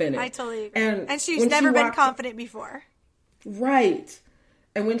confident. I totally agree. And she's never been confident before. Right.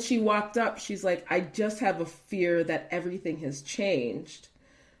 And when she walked up, she's like, I just have a fear that everything has changed.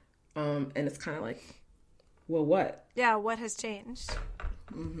 And it's kind of like, well, what? Yeah, what has changed?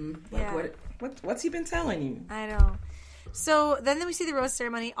 Mm-hmm. Like, what's he been telling you? I know. So then we see the rose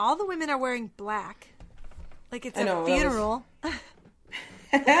ceremony. All the women are wearing black. Like it's a funeral.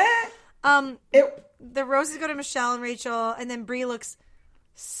 The roses go to Michelle and Rachel, and then Brie looks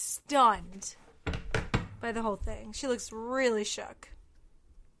stunned by the whole thing. She looks really shook.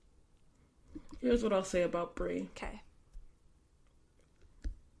 Here's what I'll say about Brie. Okay.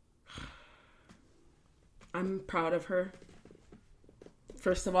 I'm proud of her.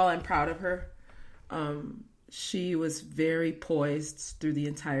 First of all, I'm proud of her. She was very poised through the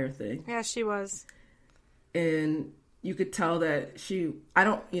entire thing. Yeah, she was. And you could tell that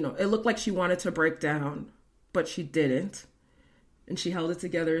it looked like she wanted to break down, but she didn't. And she held it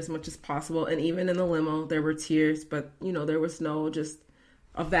together as much as possible. And even in the limo, there were tears, but, there was no just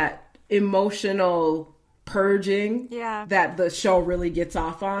of that emotional purging that the show really gets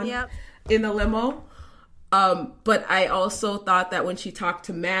off on in the limo. But I also thought that when she talked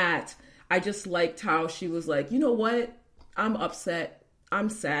to Matt, I just liked how she was like, you know what? I'm upset. I'm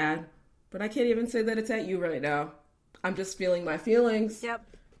sad. But I can't even say that it's at you right now. I'm just feeling my feelings. Yep.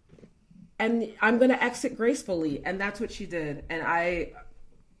 And I'm going to exit gracefully. And that's what she did. And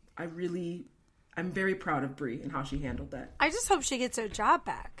I'm very proud of Brie and how she handled that. I just hope she gets her job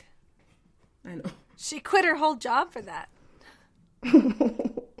back. I know. She quit her whole job for that.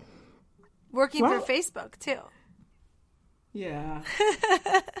 Working for Facebook, too. Yeah.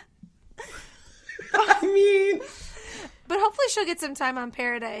 I mean... But hopefully she'll get some time on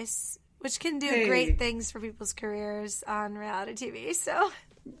Paradise, which can do great things for people's careers on reality TV, so...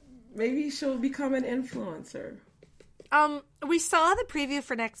 Maybe she'll become an influencer. We saw the preview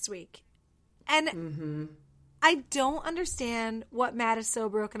for next week, and I don't understand what Matt is so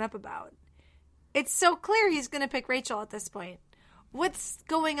broken up about. It's so clear he's going to pick Rachel at this point. What's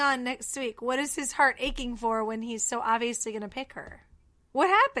going on next week? What is his heart aching for when he's so obviously going to pick her? What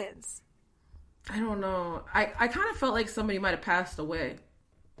happens? I don't know. I kind of felt like somebody might have passed away.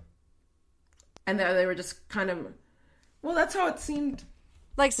 And that they were just kind of... Well, that's how it seemed.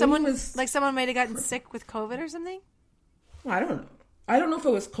 Like someone might have gotten sick with COVID or something? Well, I don't know. I don't know if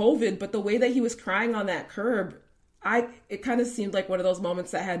it was COVID, but the way that he was crying on that curb, it kind of seemed like one of those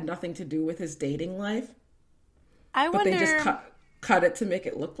moments that had nothing to do with his dating life. I wonder... But they just cut it to make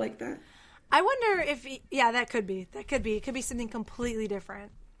it look like that. I wonder if, that could be. It could be something completely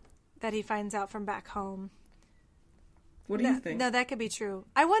different that he finds out from back home. What do you think? No, that could be true.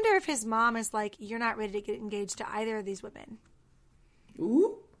 I wonder if his mom is like, you're not ready to get engaged to either of these women.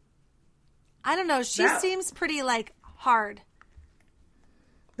 Ooh. I don't know. She seems pretty, like, hard.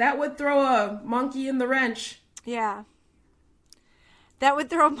 That would throw a monkey in the wrench. Yeah. That would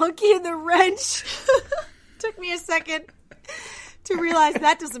throw a monkey in the wrench. Took me a second to realize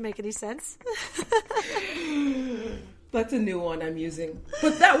that doesn't make any sense. That's a new one I'm using.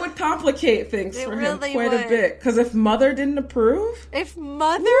 But that would complicate things for him quite would. a bit. Because if Mother didn't approve... If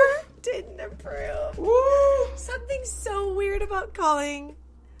Mother didn't approve... Woo. Something so weird about calling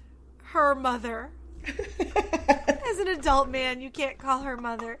her mother. As an adult man, you can't call her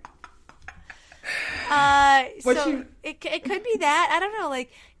mother. It could be that. I don't know.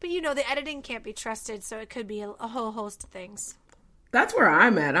 But the editing can't be trusted, so it could be a whole host of things. That's where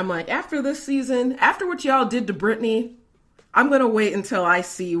I'm at. I'm like, after this season, after what y'all did to Brittany, I'm going to wait until I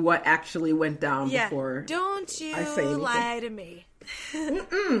see what actually went down before don't you I say anything. Lie to me.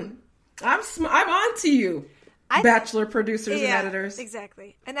 I'm on to you, Bachelor producers and editors.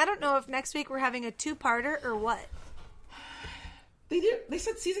 Exactly. And I don't know if next week we're having a two-parter or what. They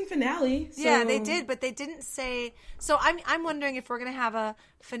said season finale. So. Yeah, they did, but they didn't say. So I'm wondering if we're going to have a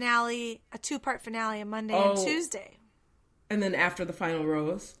finale, a two-part finale on Monday and Tuesday. And then after the final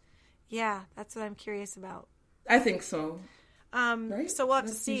rose. Yeah, that's what I'm curious about. I think so. Right? So we'll have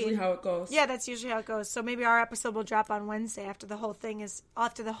to see. That's usually how it goes. Yeah, that's usually how it goes. So maybe our episode will drop on Wednesday after the whole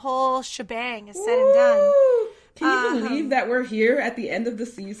shebang is said and done. Can you believe that we're here at the end of the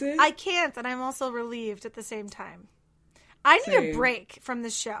season? I can't, and I'm also relieved at the same time. I need a break from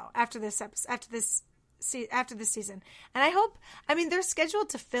this show after this season, and I hope. I mean, they're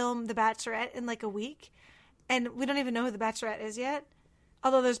scheduled to film The Bachelorette in like a week, and we don't even know who The Bachelorette is yet.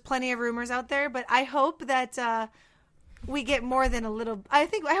 Although there's plenty of rumors out there, but I hope that we get more than a little. I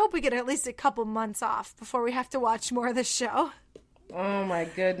hope we get at least a couple months off before we have to watch more of the show. Oh my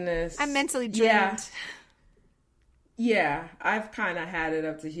goodness! I'm mentally drained. Yeah, I've kind of had it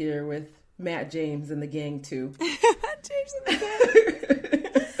up to here with Matt James and the gang too. Matt James and the gang.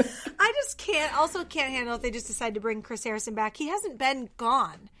 I just can't handle if they just decide to bring Chris Harrison back. He hasn't been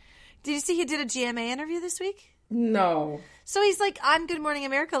gone. Did you see he did a GMA interview this week? No. So he's like on Good Morning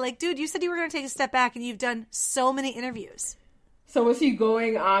America, like, dude, you said you were going to take a step back and you've done so many interviews. So was he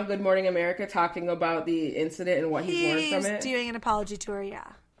going on Good Morning America talking about the incident and what he's learned from it? He's doing an apology tour, yeah.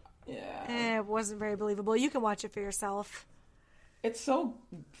 Yeah. It wasn't very believable. You can watch it for yourself. It's so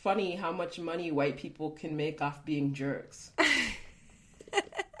funny how much money white people can make off being jerks.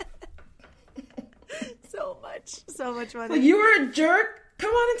 So much money. Like, you were a jerk?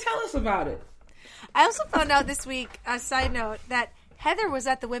 Come on and tell us about it. I also found out this week, a side note, that Heather was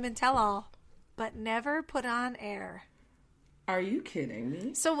at the Women Tell All, but never put on air. Are you kidding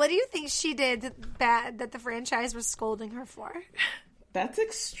me? So what do you think she did bad that the franchise was scolding her for? That's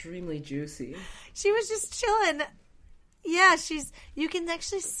extremely juicy. She was just chilling. Yeah, you can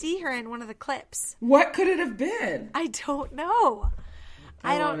actually see her in one of the clips. What could it have been? I don't know.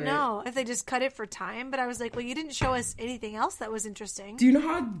 I don't know it. if they just cut it for time, but I was like, well, you didn't show us anything else that was interesting. Do you know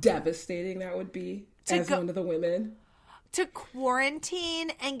how devastating that would be as one of the women? To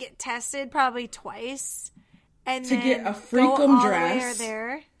quarantine and get tested probably twice. And to then get a freakum dress,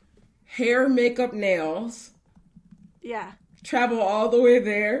 there. Hair, makeup, nails. Yeah. Travel all the way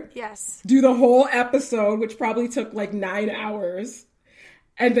there. Yes. Do the whole episode, which probably took like 9 hours.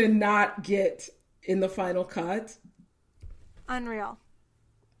 And then not get in the final cut. Unreal.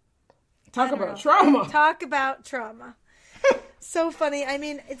 Talk about trauma. So funny. I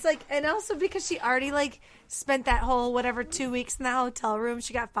mean, it's like, and also because she already like spent that whole 2 weeks in the hotel room,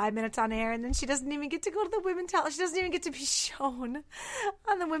 she got 5 minutes on air, and then she doesn't even get to go to the Women Tell. She doesn't even get to be shown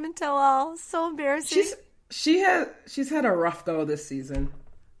on the Women Tell All. So embarrassing. She's had a rough go this season.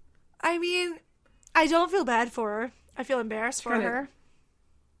 I mean, I don't feel bad for her. I feel embarrassed for her.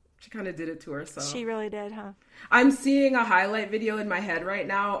 She kind of did it to herself. She really did, huh? I'm seeing a highlight video in my head right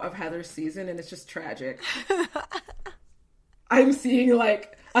now of Heather's season, and it's just tragic. I'm seeing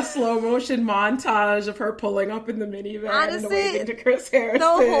like a slow motion montage of her pulling up in the minivan. Honestly, and waving to Chris Harrison. The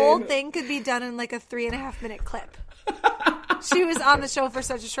whole thing could be done in like a 3.5 minute clip. She was on the show for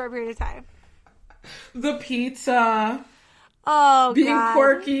such a short period of time. The pizza. Oh, being God.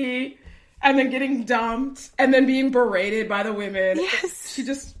 Quirky. And then getting dumped. And then being berated by the women. Yes.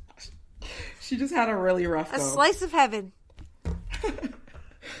 She just had a really rough go. A slice of heaven.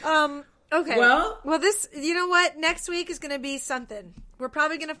 Okay. Well, this, you know what? Next week is going to be something. We're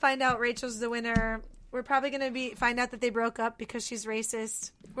probably going to find out Rachel's the winner. We're probably going to find out that they broke up because she's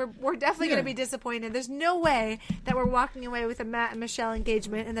racist. We're definitely going to be disappointed. There's no way that we're walking away with a Matt and Michelle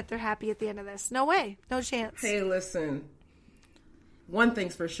engagement and that they're happy at the end of this. No way. No chance. Hey, listen. One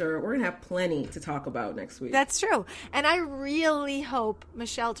thing's for sure. We're going to have plenty to talk about next week. That's true. And I really hope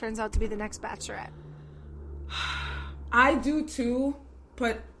Michelle turns out to be the next Bachelorette. I do too,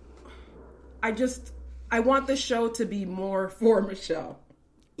 but I want the show to be more for Michelle.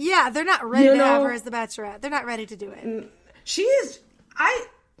 Yeah, they're not ready to have her as the Bachelorette. They're not ready to do it. She is.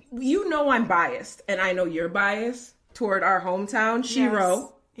 I'm biased, and I know you're biased toward our hometown,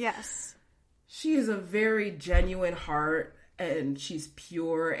 Shiro. Yes. She is a very genuine heart, and she's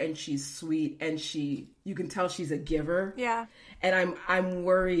pure, and she's sweet, and you can tell she's a giver. Yeah. And I'm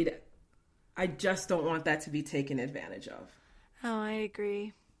worried. I just don't want that to be taken advantage of. Oh, I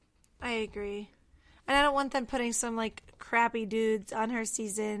agree. And I don't want them putting some, like, crappy dudes on her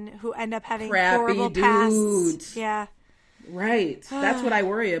season who end up having horrible pasts. Yeah. Right. That's what I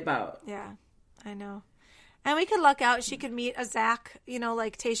worry about. Yeah, I know. And we could luck out. She could meet a Zach,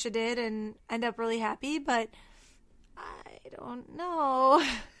 like Tayshia did, and end up really happy, but I don't know.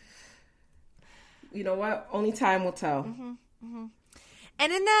 You know what? Only time will tell. Mm-hmm, mm-hmm.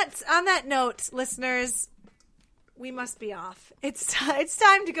 And on that note, listeners, we must be off. It's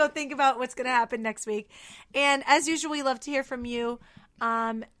time to go think about what's going to happen next week. And as usual, we love to hear from you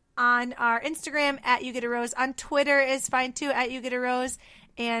on our Instagram at You Get a Rose. On Twitter is fine too, at You Get a Rose.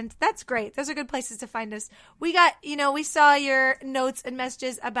 And that's great. Those are good places to find us. We got, we saw your notes and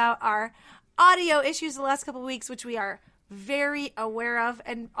messages about our audio issues the last couple of weeks, which we are very aware of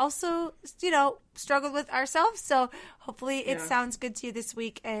and also, struggled with ourselves. So hopefully it sounds good to you this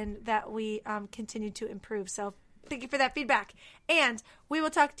week and that we continue to improve. So thank you for that feedback. And we will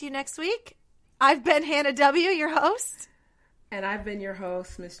talk to you next week. I've been Hannah W., your host. And I've been your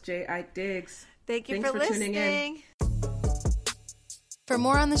host, Miss J. Ike Diggs. Thanks for listening. Tuning in. For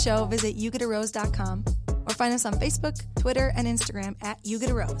more on the show, visit yougetarose.com or find us on Facebook, Twitter, and Instagram at You Get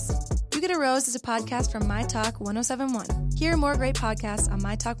a Rose. You Get a Rose is a podcast from My Talk 1071. Hear more great podcasts on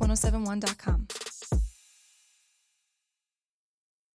mytalk1071.com.